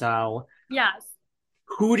Karma. So Yes.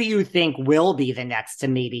 who do you think will be the next to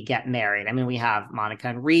maybe get married? I mean, we have Monica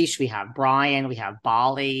and Rish, we have Brian, we have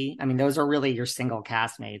Bali. I mean, those are really your single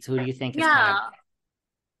castmates. Who do you think is kind of Yeah.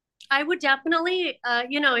 I would definitely,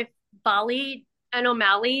 if Bali and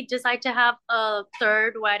O'Malley decide to have a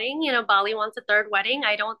third wedding, Bali wants a third wedding.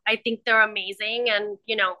 I think they're amazing and,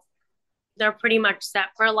 they're pretty much set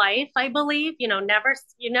for life, I believe. You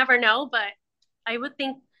never know, but I would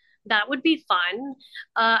think that would be fun.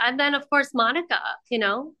 And then, of course, Monica,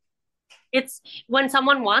 it's when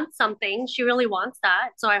someone wants something, she really wants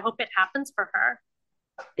that. So I hope it happens for her.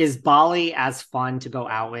 is Bali as fun to go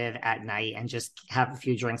out with at night and just have a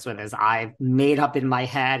few drinks with as I've made up in my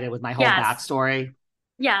head and with my whole Yes. backstory?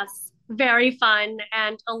 Yes. Very fun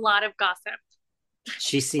and a lot of gossip.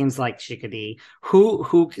 She seems like she could be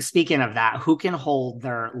who speaking of that, who can hold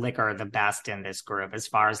their liquor the best in this group as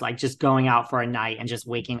far as like just going out for a night and just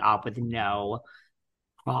waking up with no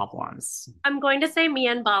problems. I'm going to say me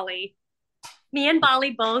and Bali. Me and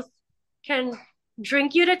Bali both can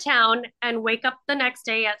drink you to town and wake up the next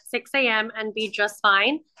day at 6 a.m. and be just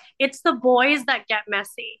fine. It's the boys that get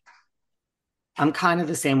messy. I'm kind of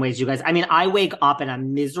the same way as you guys. I mean, I wake up and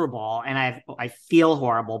I'm miserable and I feel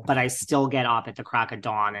horrible, but I still get up at the crack of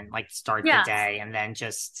dawn and like start the Yes. day and then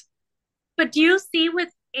just But do you see with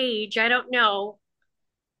age, I don't know,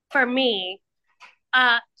 for me,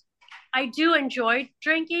 uh, I do enjoy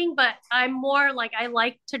drinking, but I'm more like I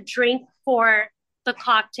like to drink for the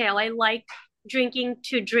cocktail. I like drinking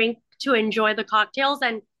to drink to enjoy the cocktails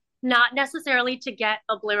and not necessarily to get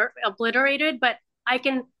obliterated, but I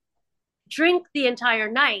can drink the entire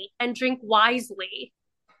night and drink wisely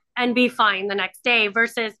and be fine the next day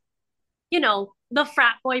versus, the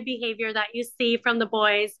frat boy behavior that you see from the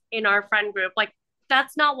boys in our friend group. Like,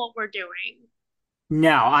 that's not what we're doing.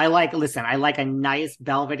 no, listen, I like a nice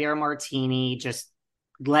Belvedere martini. Just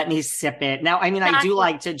let me sip it. Now, I mean, I do Exactly.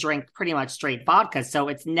 like to drink pretty much straight vodka, so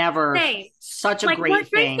it's never Same. such a Like we're great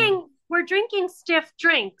thing. drinking, we're drinking stiff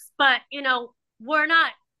drinks, but we're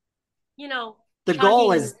not, you know, The goal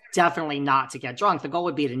chugging. is definitely not to get drunk. The goal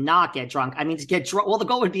would be to not get drunk. I mean, to get drunk. Well, the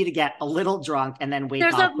goal would be to get a little drunk and then wake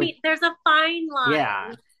up with, There's a fine yeah.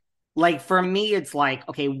 line. Like for me, it's like,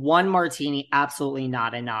 okay, one martini, absolutely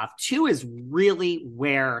not enough. Two is really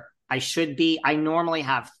where I should be. I normally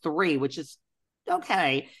have three, which is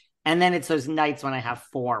okay. And then it's those nights when I have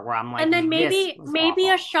four where I'm like, And then this was maybe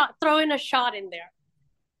awful. a shot, throw in a shot in there.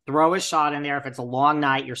 Throw a shot in there. If it's a long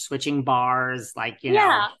night, you're switching bars, like,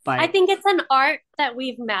 Yeah. I but think it's an art that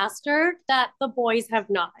we've mastered that the boys have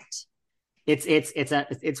not.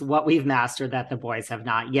 it's what we've mastered that the boys have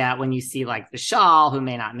not yet. When you see like the Shawl, who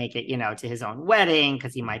may not make it, to his own wedding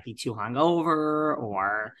because he might be too hungover,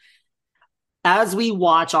 or as we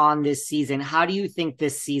watch on this season, how do you think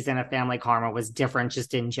this season of Family Karma was different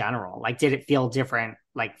just in general? Like, did it feel different,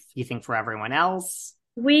 like, you think, for everyone else?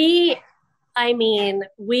 We,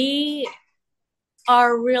 we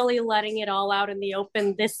are really letting it all out in the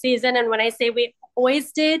open this season. And when I say we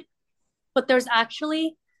always did, but there's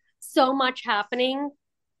actually so much happening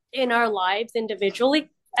in our lives individually.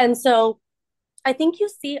 And so I think you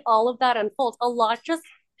see all of that unfold. A lot just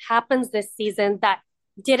happens this season that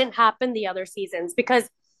didn't happen the other seasons because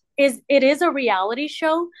it is a reality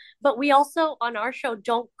show, but we also on our show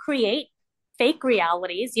don't create fake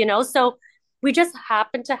realities. So we just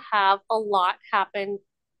happen to have a lot happen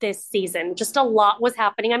this season. Just a lot was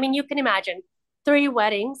happening. I mean, you can imagine 3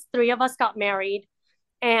 weddings, 3 of us got married,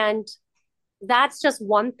 and that's just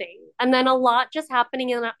one thing. And then a lot just happening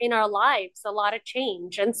in our lives, a lot of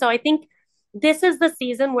change. And so I think this is the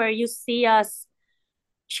season where you see us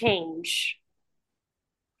change.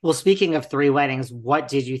 Well, speaking of 3 weddings, what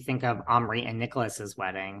did you think of Omri and Nicholas's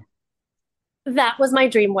wedding? That was my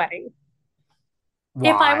dream wedding.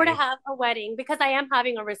 If I were to Why? have a wedding, because I am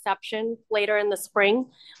having a reception later in the spring,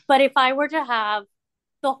 but if I were to have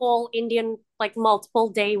the whole Indian, like multiple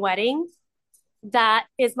day wedding, that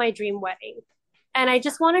is my dream wedding. And I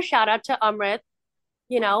just want to shout out to Amrit,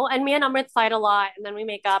 and me and Amrit fight a lot and then we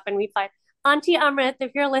make up and we fight. Auntie Amrit,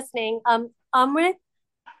 if you're listening, Amrit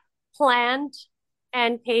planned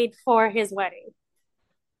and paid for his wedding.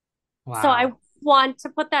 So I Wow. want to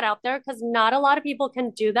put that out there because not a lot of people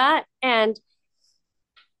can do that. And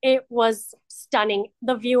it was stunning.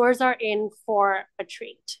 The viewers are in for a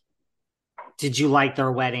treat. Did you like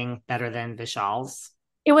their wedding better than Vishal's?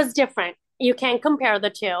 It was different. You can't compare the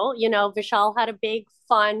two. You know, Vishal had a big,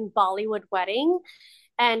 fun Bollywood wedding,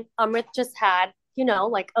 and Amrit just had, you know,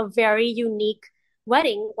 like a very unique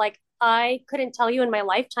wedding. Like, I couldn't tell you in my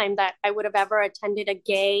lifetime that I would have ever attended a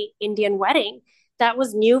gay Indian wedding. That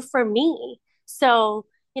was new for me. So,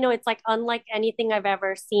 you know, it's like unlike anything I've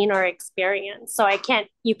ever seen or experienced. So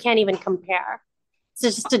you can't even compare.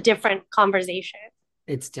 It's just a different conversation.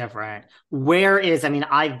 It's different. I mean,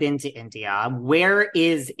 I've been to India. Where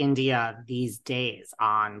is India these days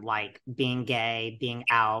on like being gay, being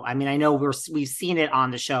out? I mean, I know we've seen it on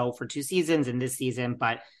the show for 2 seasons and this season,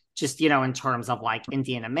 but just, in terms of like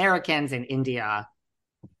Indian Americans in India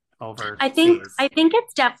overseas. I think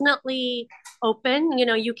it's definitely open. You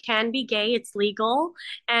know, you can be gay, it's legal.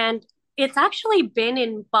 And it's actually been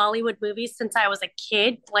in Bollywood movies since I was a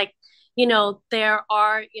kid. Like, you know, there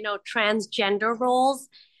are, you know, transgender roles.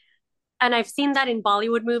 And I've seen that in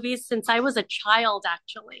Bollywood movies since I was a child,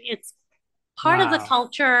 actually. It's part of the Wow.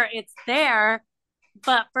 culture, it's there.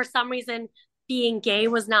 But for some reason, being gay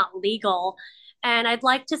was not legal. And I'd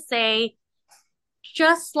like to say,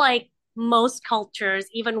 just like most cultures,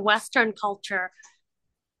 even Western culture,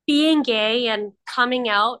 being gay and coming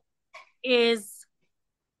out is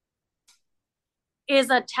is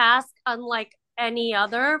a task unlike any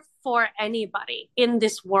other for anybody in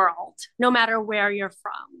this world, no matter where you're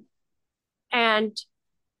from. And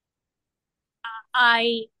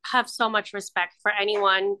I have so much respect for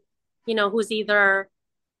anyone, you know, who's either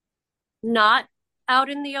not out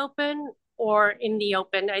in the open or in the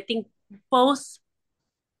open. I think both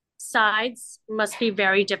sides must be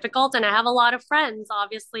very difficult. And I have a lot of friends,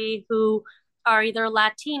 obviously, who are either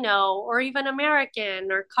Latino or even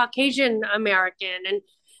American or Caucasian American and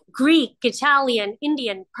Greek, Italian,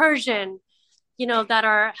 Indian, Persian, you know, that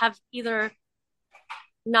have either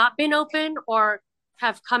not been open or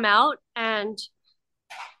have come out. And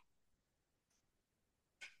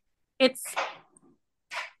it's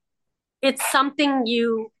it's something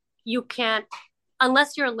you can't,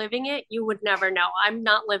 unless you're living it, you would never know. I'm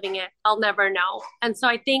not living it. I'll never know. And so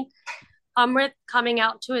I think Amrit coming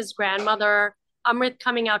out to his grandmother, Amrit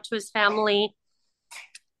coming out to his family,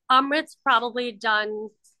 Amrit's probably done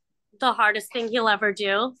the hardest thing he'll ever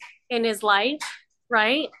do in his life,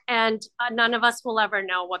 right? And none of us will ever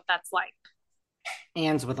know what that's like.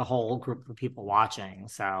 And with a whole group of people watching.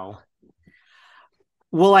 So,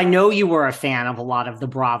 well, I know you were a fan of a lot of the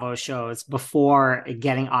Bravo shows before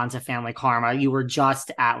getting onto Family Karma. You were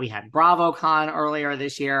we had BravoCon earlier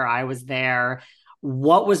this year. I was there.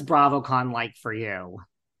 What was BravoCon like for you?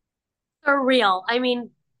 Surreal. I mean,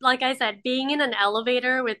 like I said, being in an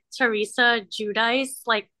elevator with Teresa Giudice,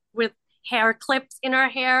 like with hair clips in her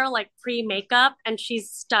hair, like pre makeup, and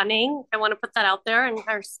she's stunning. I want to put that out there, and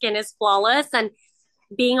her skin is flawless. And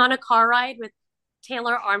being on a car ride with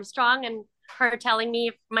Taylor Armstrong and her telling me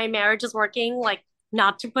if my marriage is working, like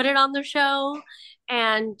not to put it on the show.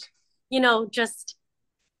 And, you know, just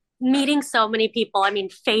meeting so many people. I mean,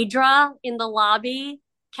 Phaedra in the lobby,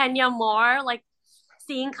 Kenya Moore, like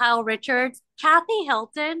seeing Kyle Richards, Kathy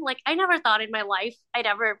Hilton. Like, I never thought in my life I'd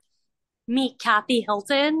ever meet Kathy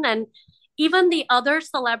Hilton. And even the other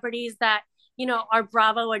celebrities that, you know, are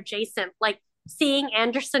Bravo adjacent, like seeing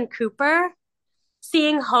Anderson Cooper,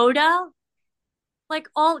 seeing Hoda, like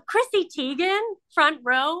all Chrissy Teigen front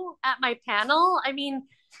row at my panel. I mean,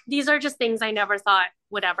 these are just things I never thought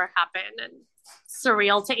would ever happen and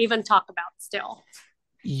surreal to even talk about still.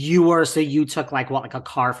 You took like a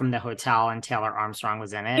car from the hotel and Taylor Armstrong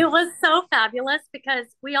was in it? It was so fabulous because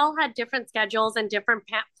we all had different schedules and different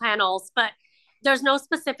panels, but there's no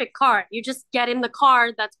specific car. You just get in the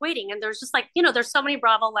car that's waiting. And there's just like, you know, there's so many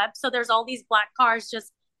Bravo Labs. So there's all these black cars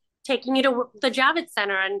just taking you to the Javits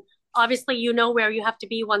Center. And obviously, you know where you have to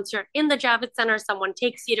be once you're in the Javits Center. Someone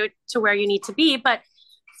takes you to where you need to be. But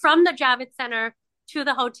from the Javits Center to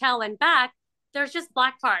the hotel and back, there's just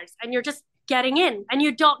black cars and you're just getting in and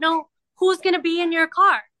you don't know who's going to be in your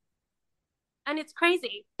car. And it's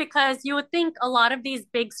crazy because you would think a lot of these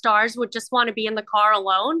big stars would just want to be in the car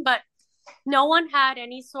alone, but no one had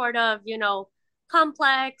any sort of, you know,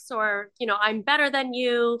 complex or, you know, I'm better than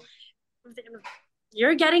you.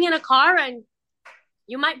 You're getting in a car and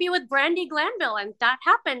you might be with Brandy Glanville, and that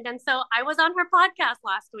happened. And so I was on her podcast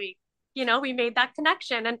last week. You know, we made that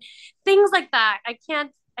connection and things like that. I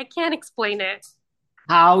can't explain it.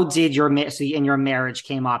 How did your marriage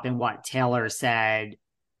came up and what Taylor said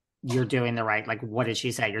you're doing the right, like, what did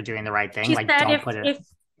she say? You're doing the right thing? She like, said don't put it.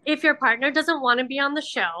 if your partner doesn't want to be on the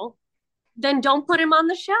show, then don't put him on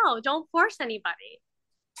the show. Don't force anybody.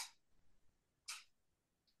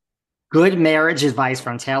 Good marriage advice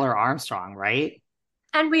from Taylor Armstrong, right?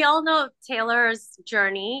 And we all know Taylor's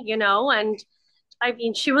journey, and I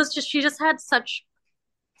mean, she just had such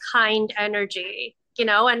kind energy,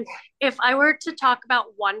 and if I were to talk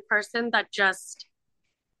about one person that just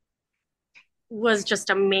was just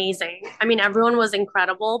amazing. I mean, everyone was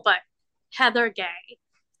incredible, but Heather Gay.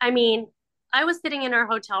 I mean, I was sitting in her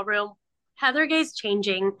hotel room. Heather Gay's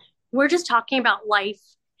changing. We're just talking about life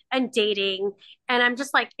and dating. And I'm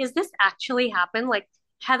just like, is this actually happen? Like,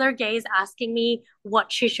 Heather Gay's asking me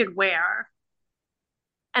what she should wear.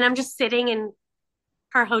 And I'm just sitting in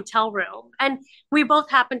her hotel room. And we both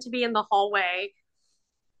happened to be in the hallway.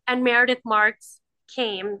 And Meredith Marks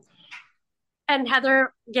came. And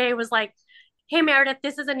Heather Gay was like, hey, Meredith,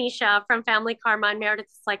 this is Anisha from Family Karma. And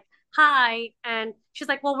Meredith's like, hi. And she's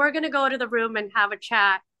like, well, we're going to go to the room and have a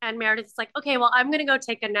chat. And Meredith's like, okay, well, I'm going to go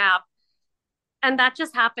take a nap. And that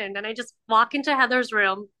just happened. And I just walk into Heather's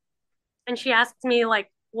room and she asks me like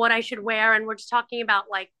what I should wear. And we're just talking about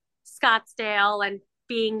like Scottsdale and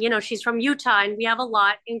being, she's from Utah and we have a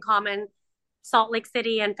lot in common, Salt Lake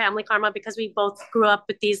City and Family Karma, because we both grew up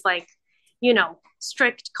with these like,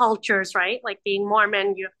 strict cultures, right? Like being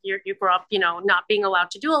Mormon, you grew up, not being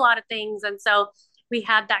allowed to do a lot of things. And so we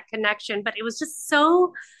had that connection, but it was just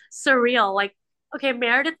so surreal. Like, okay,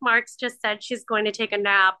 Meredith Marks just said she's going to take a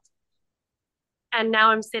nap. And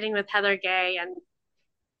now I'm sitting with Heather Gay and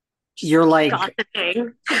You're like,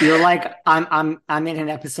 gossiping. you're like, I'm in an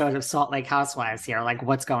episode of Salt Lake Housewives here. Like,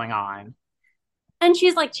 what's going on? And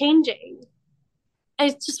she's like changing.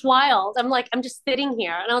 And it's just wild. I'm just sitting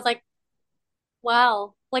here. And I was like,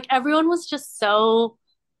 wow. Like everyone was just so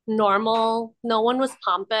normal. No one was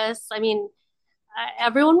pompous. I mean,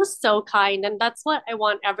 everyone was so kind. And that's what I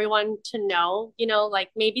want everyone to know. Like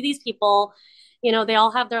maybe these people, they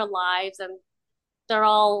all have their lives and they're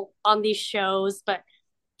all on these shows. But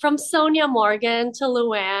from Sonia Morgan to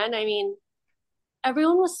Luann, I mean,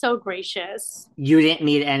 everyone was so gracious. You didn't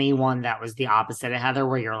meet anyone that was the opposite of Heather,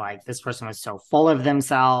 where you're like, this person was so full of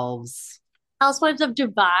themselves. Housewives of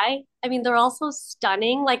Dubai, I mean, they're also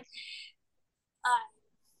stunning. Like,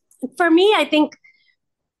 for me, I think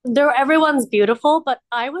everyone's beautiful, but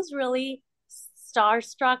I was really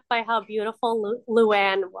starstruck by how beautiful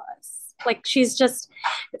Luann was. Like she's just,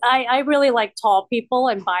 I really like tall people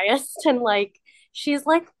and biased, and like she's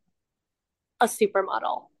like a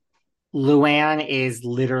supermodel. Luann is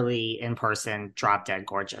literally in person, drop dead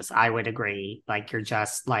gorgeous. I would agree. Like you're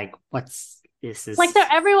just like, what's this is Like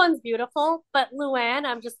everyone's beautiful, but Luann,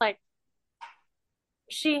 I'm just like,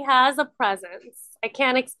 she has a presence. I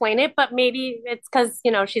can't explain it, but maybe it's because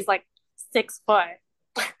she's like 6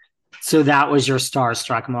 foot. So that was your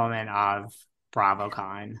starstruck moment of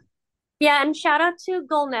BravoCon. Yeah, and shout out to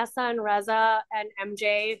Golnessa and Reza and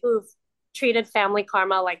MJ who've treated Family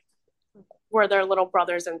Karma like we're their little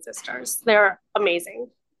brothers and sisters. They're amazing.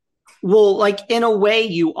 Well, like in a way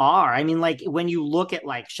you are. I mean, like when you look at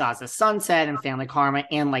like Shah's Sunset and Family Karma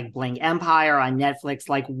and like Bling Empire on Netflix,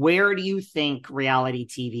 like where do you think reality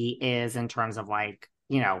TV is in terms of like,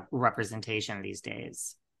 representation these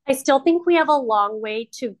days? I still think we have a long way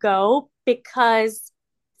to go because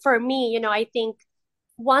for me, I think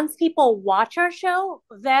once people watch our show,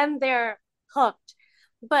 then they're hooked.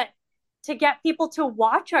 But to get people to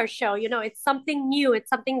watch our show, it's something new. It's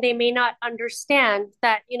something they may not understand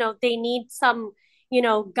that, they need some,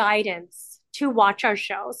 guidance to watch our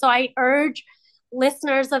show. So I urge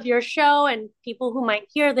listeners of your show and people who might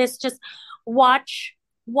hear this, just watch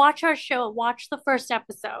our show, watch the first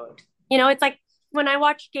episode. It's like when I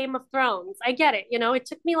watched Game of Thrones, I get it. It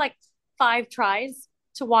took me like 5 tries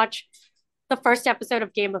to watch the first episode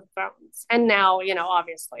of Game of Thrones. And now,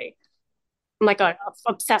 obviously, I'm like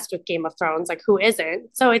obsessed with Game of Thrones. Like, who isn't?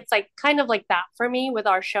 So it's like kind of like that for me with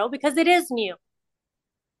our show because it is new.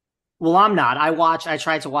 Well, I'm not. I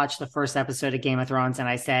tried to watch the first episode of Game of Thrones and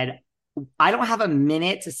I said, I don't have a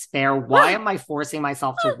minute to spare. Why am I forcing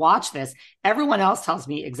myself to watch this? Everyone else tells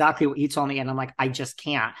me exactly what you told me. And I'm like, I just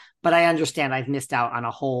can't. But I understand I've missed out on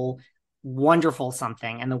a whole wonderful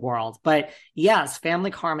something in the world. But yes,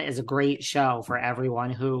 Family Karma is a great show for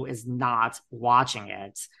everyone who is not watching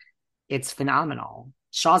it. It's phenomenal.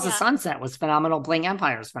 Shah's of Sunset was phenomenal. Bling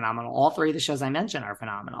Empire is phenomenal. All three of the shows I mentioned are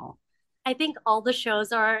phenomenal. I think all the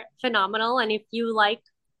shows are phenomenal. And if you like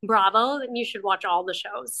Bravo, then you should watch all the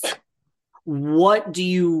shows. What do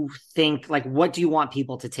you think, like, what do you want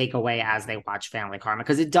people to take away as they watch Family Karma?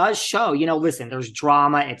 Because it does show, listen, there's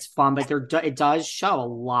drama, it's fun, but it does show a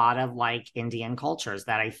lot of like Indian cultures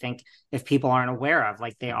that I think if people aren't aware of,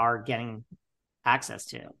 like they are getting access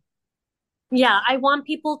to. Yeah, I want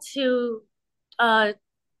people to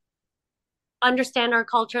understand our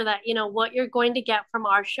culture, that, you know, what you're going to get from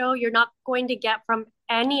our show, you're not going to get from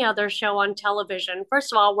any other show on television.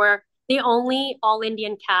 First of all, we're the only all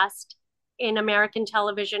Indian cast in American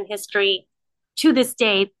television history to this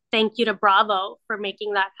day. Thank you to Bravo for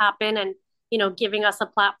making that happen and, you know, giving us a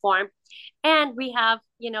platform. And we have,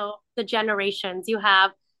 you know, the generations. You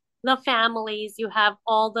have the families, you have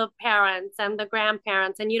all the parents and the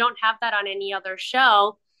grandparents, and you don't have that on any other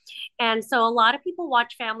show. And so a lot of people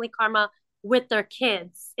watch Family Karma with their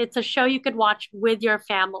kids. It's a show you could watch with your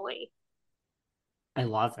family. I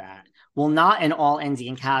love that. Well, not an all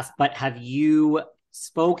Indian cast, but have you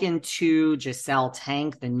spoken to Giselle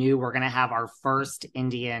Tank, the new, we're going to have our first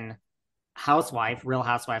Indian housewife, Real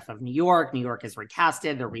Housewife of New York. New York is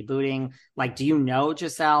recasted. They're rebooting. Like, do you know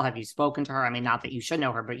Giselle? Have you spoken to her? I mean, not that you should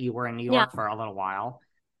know her, but you were in New Yeah. York for a little while.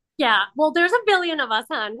 Yeah. Well, there's a billion of us,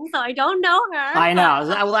 hon. So I don't know her. I know.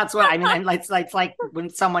 Well, that's what I mean. And it's like when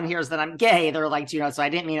someone hears that I'm gay, they're like, you know, so I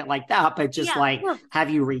didn't mean it like that, but just like,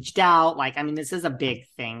 have you reached out? Like, I mean, this is a big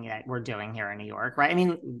thing that we're doing here in New York, right? I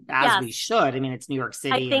mean, as we should. I mean, it's New York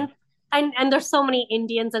City. I think, and there's so many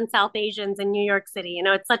Indians and South Asians in New York City. You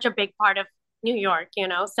know, it's such a big part of New York, you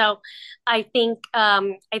know. So I think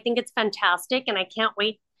it's fantastic, and I can't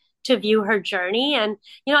wait to view her journey. And,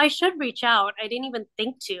 you know, I should reach out. I didn't even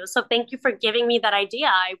think to. So thank you for giving me that idea.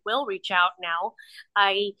 I will reach out now.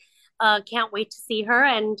 I can't wait to see her,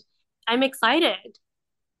 and I'm excited.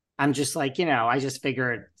 I'm just like, you know, I just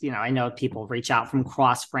figured, you know, I know people reach out from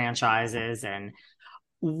cross franchises. And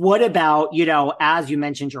what about, you know, as you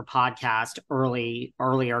mentioned your podcast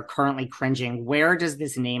earlier, Currently Cringing, where does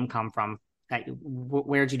this name come from?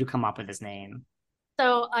 Where did you come up with this name?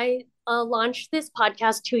 So I launched this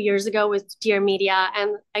podcast 2 years ago with Dear Media,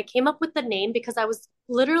 and I came up with the name because I was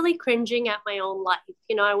literally cringing at my own life.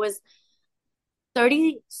 You know, I was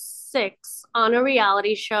 36 on a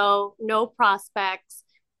reality show, no prospects.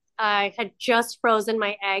 I had just frozen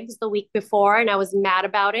my eggs the week before, and I was mad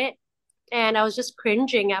about it. And I was just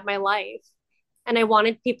cringing at my life. And I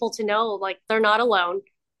wanted people to know, like, they're not alone.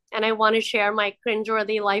 And I want to share my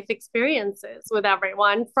cringeworthy life experiences with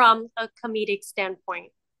everyone from a comedic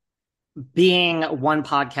standpoint. Being one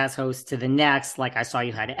podcast host to the next, like I saw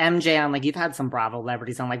you had MJ on, like you've had some Bravo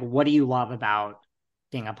celebrities on. Like, what do you love about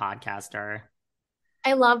being a podcaster?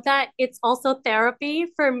 I love that it's also therapy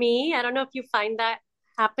for me. I don't know if you find that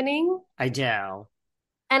happening. I do.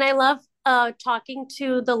 And I love talking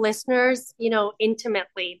to the listeners, you know,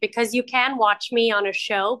 intimately, because you can watch me on a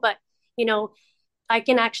show, but, you know, I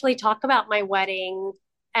can actually talk about my wedding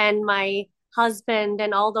and my husband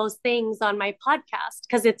and all those things on my podcast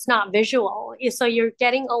because it's not visual. So you're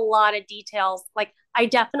getting a lot of details. Like, I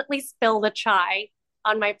definitely spill the chai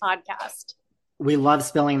on my podcast. We love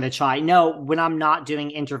spilling the chai. No, when I'm not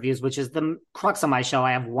doing interviews, which is the crux of my show,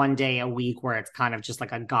 I have one day a week where it's kind of just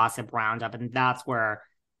like a gossip roundup. And that's where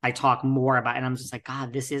I talk more about, and I'm just like,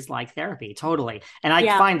 God, this is like therapy, totally. And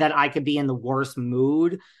I find that I could be in the worst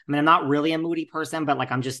mood. I mean, I'm not really a moody person, but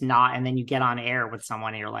like I'm just not. And then you get on air with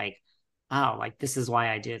someone and you're like, oh, like this is why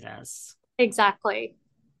I do this. Exactly.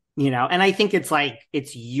 You know, and I think it's like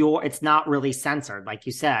it's not really censored, like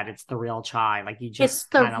you said, it's the real chai. Like you just it's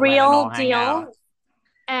the real deal.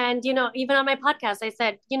 And, you know, even on my podcast, I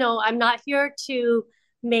said, you know, I'm not here to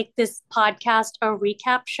make this podcast a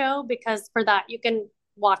recap show, because for that you can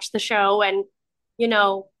watch the show and, you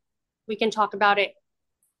know, we can talk about it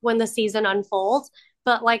when the season unfolds.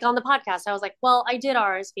 But like on the podcast, I was like, well, I did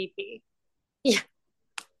RSVP. Yeah.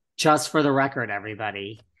 Just for the record,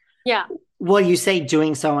 everybody. Yeah. Well, you say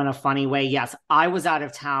doing so in a funny way. Yes, I was out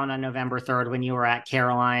of town on November 3rd when you were at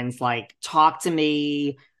Caroline's. Like, talk to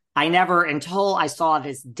me. I never, until I saw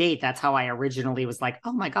this date, that's how I originally was like,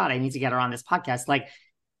 oh my God, I need to get her on this podcast. Like,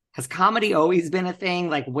 has comedy always been a thing?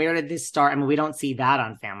 Like, where did this start? I mean, we don't see that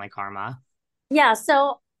on Family Karma. Yeah,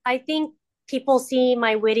 so I think people see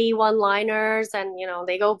my witty one-liners and, you know,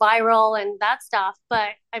 they go viral and that stuff. But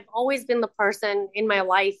I've always been the person in my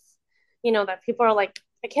life, you know, that people are like,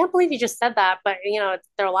 I can't believe you just said that, but, you know,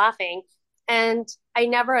 they're laughing. And I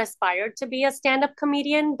never aspired to be a stand-up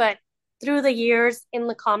comedian, but through the years in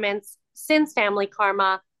the comments since Family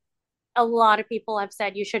Karma, a lot of people have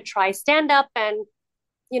said you should try stand-up. And,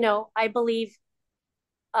 you know, I believe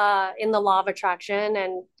in the law of attraction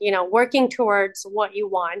and, you know, working towards what you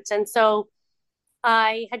want. And so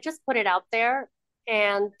I had just put it out there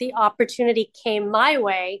and the opportunity came my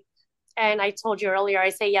way. And I told you earlier, I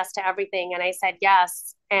say yes to everything. And I said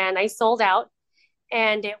yes. And I sold out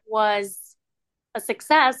and it was a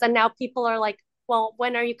success. And now people are like, well,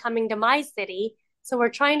 when are you coming to my city? So we're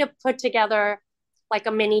trying to put together like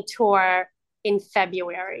a mini tour in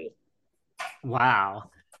February.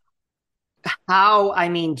 Wow. How, I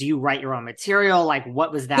mean, do you write your own material? Like,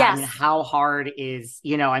 what was that? I mean, Yes. how hard is,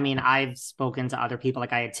 I mean, I've spoken to other people.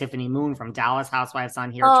 Like, I had Tiffany Moon from Dallas Housewives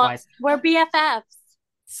on here twice. We're BFFs.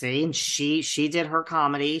 See, and she did her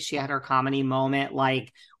comedy. She had her comedy moment.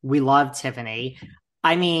 Like, we love Tiffany.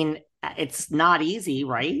 I mean, it's not easy,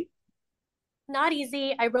 right? Not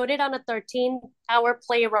easy. I wrote it on a 13-hour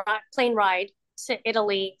plane ride to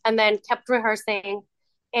Italy and then kept rehearsing.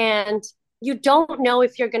 And you don't know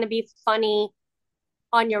if you're going to be funny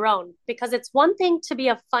on your own because it's one thing to be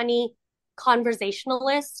a funny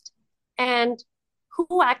conversationalist and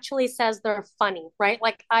who actually says they're funny, right?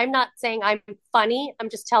 Like, I'm not saying I'm funny. I'm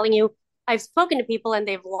just telling you, I've spoken to people and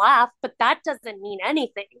they've laughed, but that doesn't mean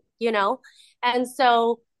anything, you know? And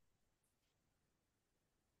so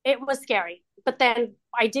it was scary. But then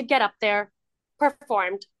I did get up there,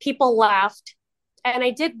 performed, people laughed. And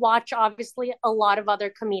I did watch, obviously, a lot of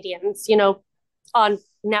other comedians, on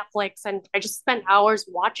Netflix. And I just spent hours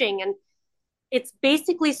watching. And it's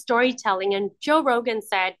basically storytelling. And Joe Rogan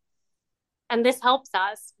said, and this helps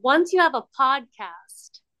us, once you have a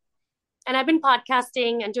podcast, and I've been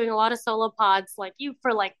podcasting and doing a lot of solo pods like you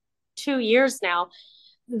for like 2 years now,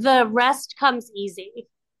 the rest comes easy.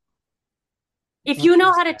 If you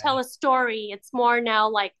know how to tell a story, it's more now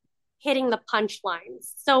like hitting the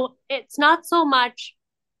punchlines. So it's not so much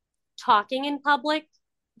talking in public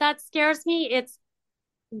that scares me. It's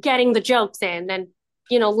getting the jokes in and,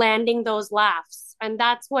 landing those laughs. And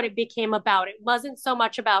that's what it became about. It wasn't so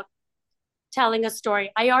much about telling a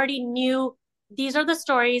story. I already knew these are the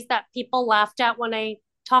stories that people laughed at when I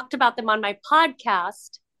talked about them on my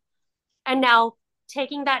podcast. And now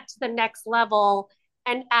taking that to the next level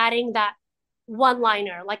and adding that one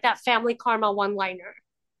liner, like that family karma one liner.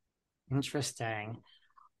 Interesting.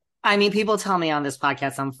 I mean, people tell me on this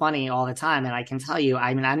podcast I'm funny all the time, and I can tell you,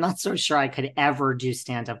 I mean, I'm not so sure I could ever do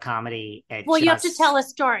stand-up comedy. You have to tell a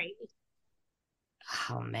story.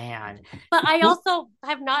 Oh man. But I also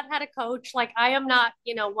have not had a coach. Like, I am not,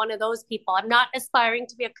 one of those people. I'm not aspiring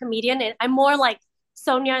to be a comedian. I'm more like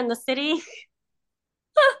Sonia in the City.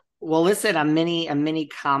 Well, listen, a mini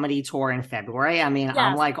comedy tour in February. I mean, yes.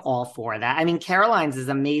 I'm like all for that. I mean, Caroline's is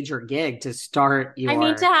a major gig to start your. I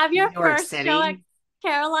mean, to have your first show at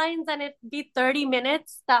Caroline's and it be 30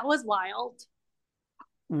 minutes, that was wild.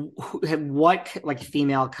 What like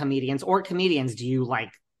female comedians or comedians do you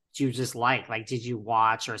like? Do you just like? Like, did you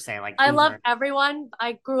watch or say like? I love everyone.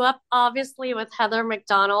 I grew up obviously with Heather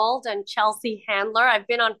McDonald and Chelsea Handler. I've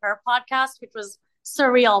been on her podcast, which was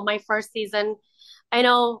surreal. My first season. I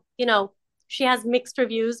know, she has mixed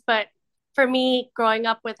reviews, but for me, growing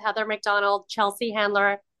up with Heather McDonald, Chelsea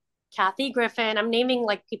Handler, Kathy Griffin, I'm naming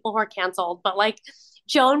like people who are canceled, but like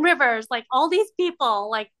Joan Rivers, like all these people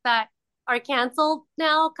like that are canceled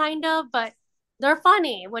now, kind of, but they're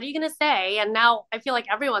funny. What are you going to say? And now I feel like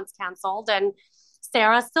everyone's canceled. And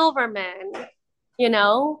Sarah Silverman,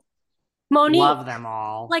 Monique. Love them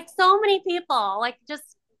all. Like so many people, like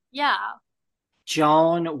just, yeah.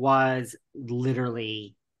 Joan was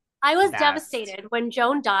literally. I was devastated. When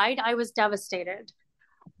Joan died, I was devastated.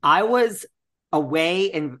 I was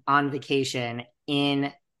away on vacation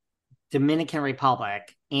in Dominican Republic.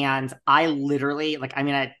 And I literally, like, I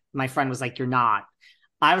mean, my friend was like, you're not.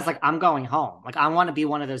 I was like, I'm going home. Like, I want to be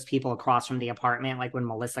one of those people across from the apartment. Like when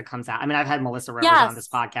Melissa comes out. I mean, I've had Melissa Rivers on this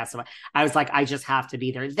podcast. So I was like, I just have to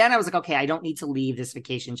be there. Then I was like, okay, I don't need to leave this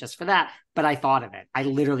vacation just for that. But I thought of it. I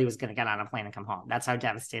literally was going to get on a plane and come home. That's how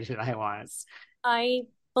devastated I was. I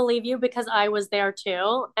believe you because I was there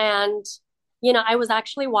too. And, I was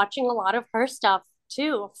actually watching a lot of her stuff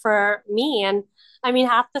too for me. And I mean,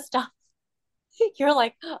 half the stuff you're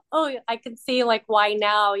like, oh, I can see like why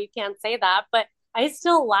now you can't say that. But I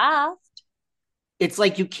still laughed. It's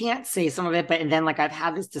like you can't say some of it, but and then like I've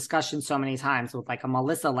had this discussion so many times with like a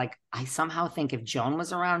Melissa. Like I somehow think if Joan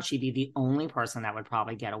was around, she'd be the only person that would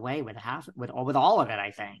probably get away with all of it.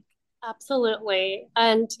 I think absolutely,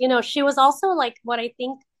 and she was also like what I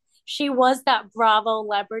think she was that Bravo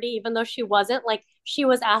celebrity, even though she wasn't. Like she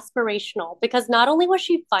was aspirational because not only was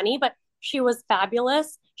she funny, but she was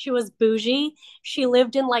fabulous. She was bougie. She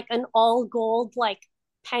lived in like an all gold like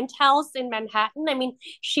penthouse in Manhattan. I mean,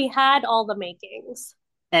 she had all the makings.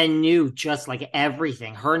 And knew just like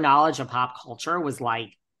everything. Her knowledge of pop culture was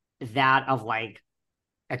like that of like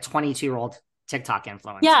a 22-year-old TikTok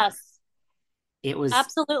influencer. Yes. It was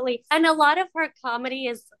absolutely. And a lot of her comedy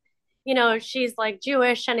is, she's like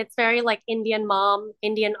Jewish and it's very like Indian mom,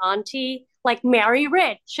 Indian auntie, like Mary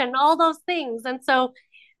Rich and all those things. And so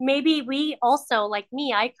maybe we also, like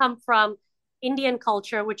me, I come from Indian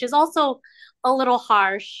culture, which is also a little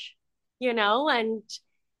harsh, and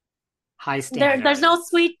High There's no standards.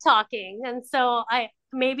 sweet talking. And so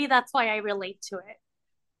maybe that's why I relate to it.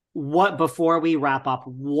 What before we wrap up,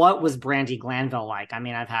 what was Brandy Glanville like? I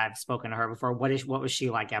mean, I've spoken to her before. What was she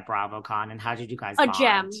like at BravoCon, and how did you guys A bond?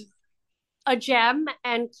 gem. A gem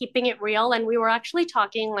and keeping it real. And we were actually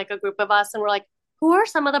talking like a group of us, and we're like, who are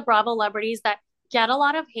some of the Bravo celebrities that get a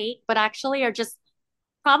lot of hate, but actually are just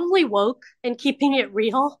probably woke and keeping it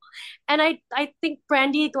real? And I think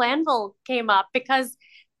Brandy Glanville came up because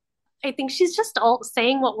I think she's just all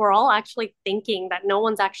saying what we're all actually thinking that no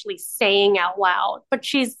one's actually saying out loud. But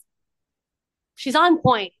she's on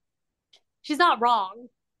point. She's not wrong.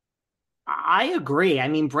 I agree. I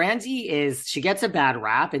mean, she gets a bad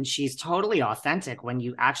rap and she's totally authentic when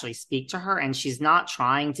you actually speak to her, and she's not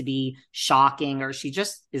trying to be shocking, or she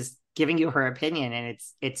just is giving you her opinion, and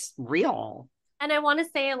it's real. And I want to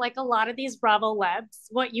say, like a lot of these Bravo lebs,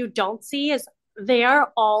 what you don't see is they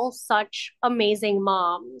are all such amazing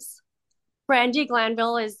moms. Brandy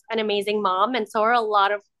Glanville is an amazing mom, and so are a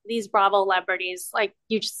lot of these Bravo celebrities. Like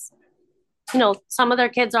some of their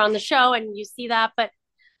kids are on the show, and you see that, but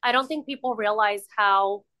I don't think people realize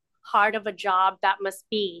how hard of a job that must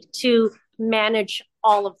be to manage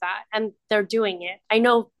all of that, and they're doing it.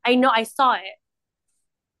 I saw it.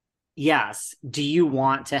 Yes. Do you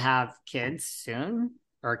want to have kids soon,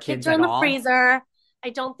 or Kids kids are at in the all? freezer. I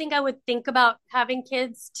don't think I would think about having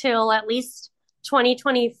kids till at least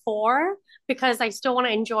 2024 because I still want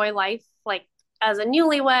to enjoy life like as a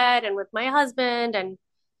newlywed and with my husband, and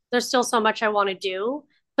there's still so much I want to do.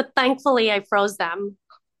 But thankfully I froze them.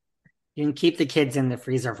 You can keep the kids in the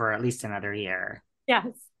freezer for at least another year. Yes.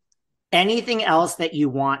 Anything else that you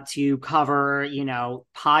want to cover?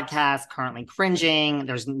 Podcast currently cringing.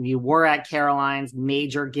 You were at Caroline's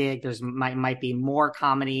major gig. There's might be more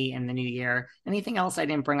comedy in the new year. Anything else I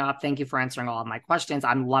didn't bring up? Thank you for answering all of my questions.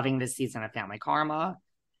 I'm loving this season of Family Karma.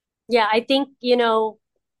 Yeah, I think,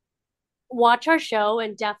 watch our show,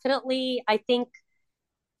 and definitely I think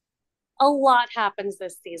a lot happens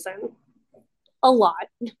this season. A lot.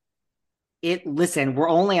 Listen, we're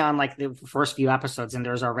only on like the first few episodes and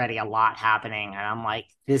there's already a lot happening, and I'm like,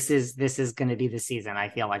 this is going to be the season, I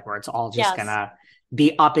feel like, where it's all just going Yes. to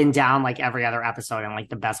be up and down like every other episode in like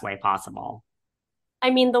the best way possible. I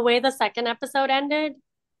mean, the way the second episode ended,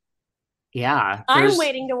 Yeah, I'm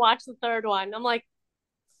waiting to watch the third one. I'm like,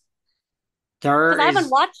 there because I haven't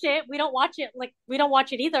is watched it. We don't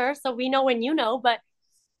watch it either. So we know when you know, but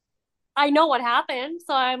I know what happened.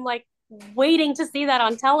 So I'm like waiting to see that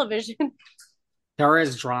on television. there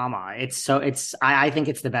is drama. I think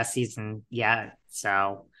it's the best season yet.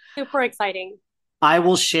 So Super exciting. I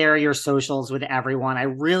will share your socials with everyone. I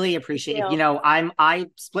really Thank appreciate it. you. I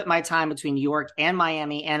split my time between New York and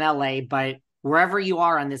Miami and LA, but wherever you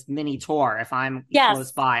are on this mini tour, if I'm close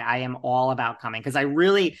Yes, by, I am all about coming, because I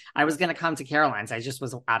was going to come to Caroline's. I just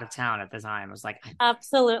was out of town at the time. I was like,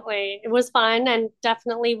 absolutely. It was fun, and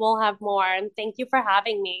definitely we'll have more. And thank you for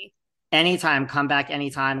having me. anytime, come back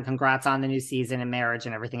anytime. Congrats on the new season and marriage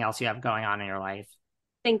and everything else you have going on in your life.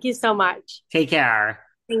 Thank you so much. Take care.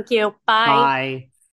 Thank you. Bye. Bye.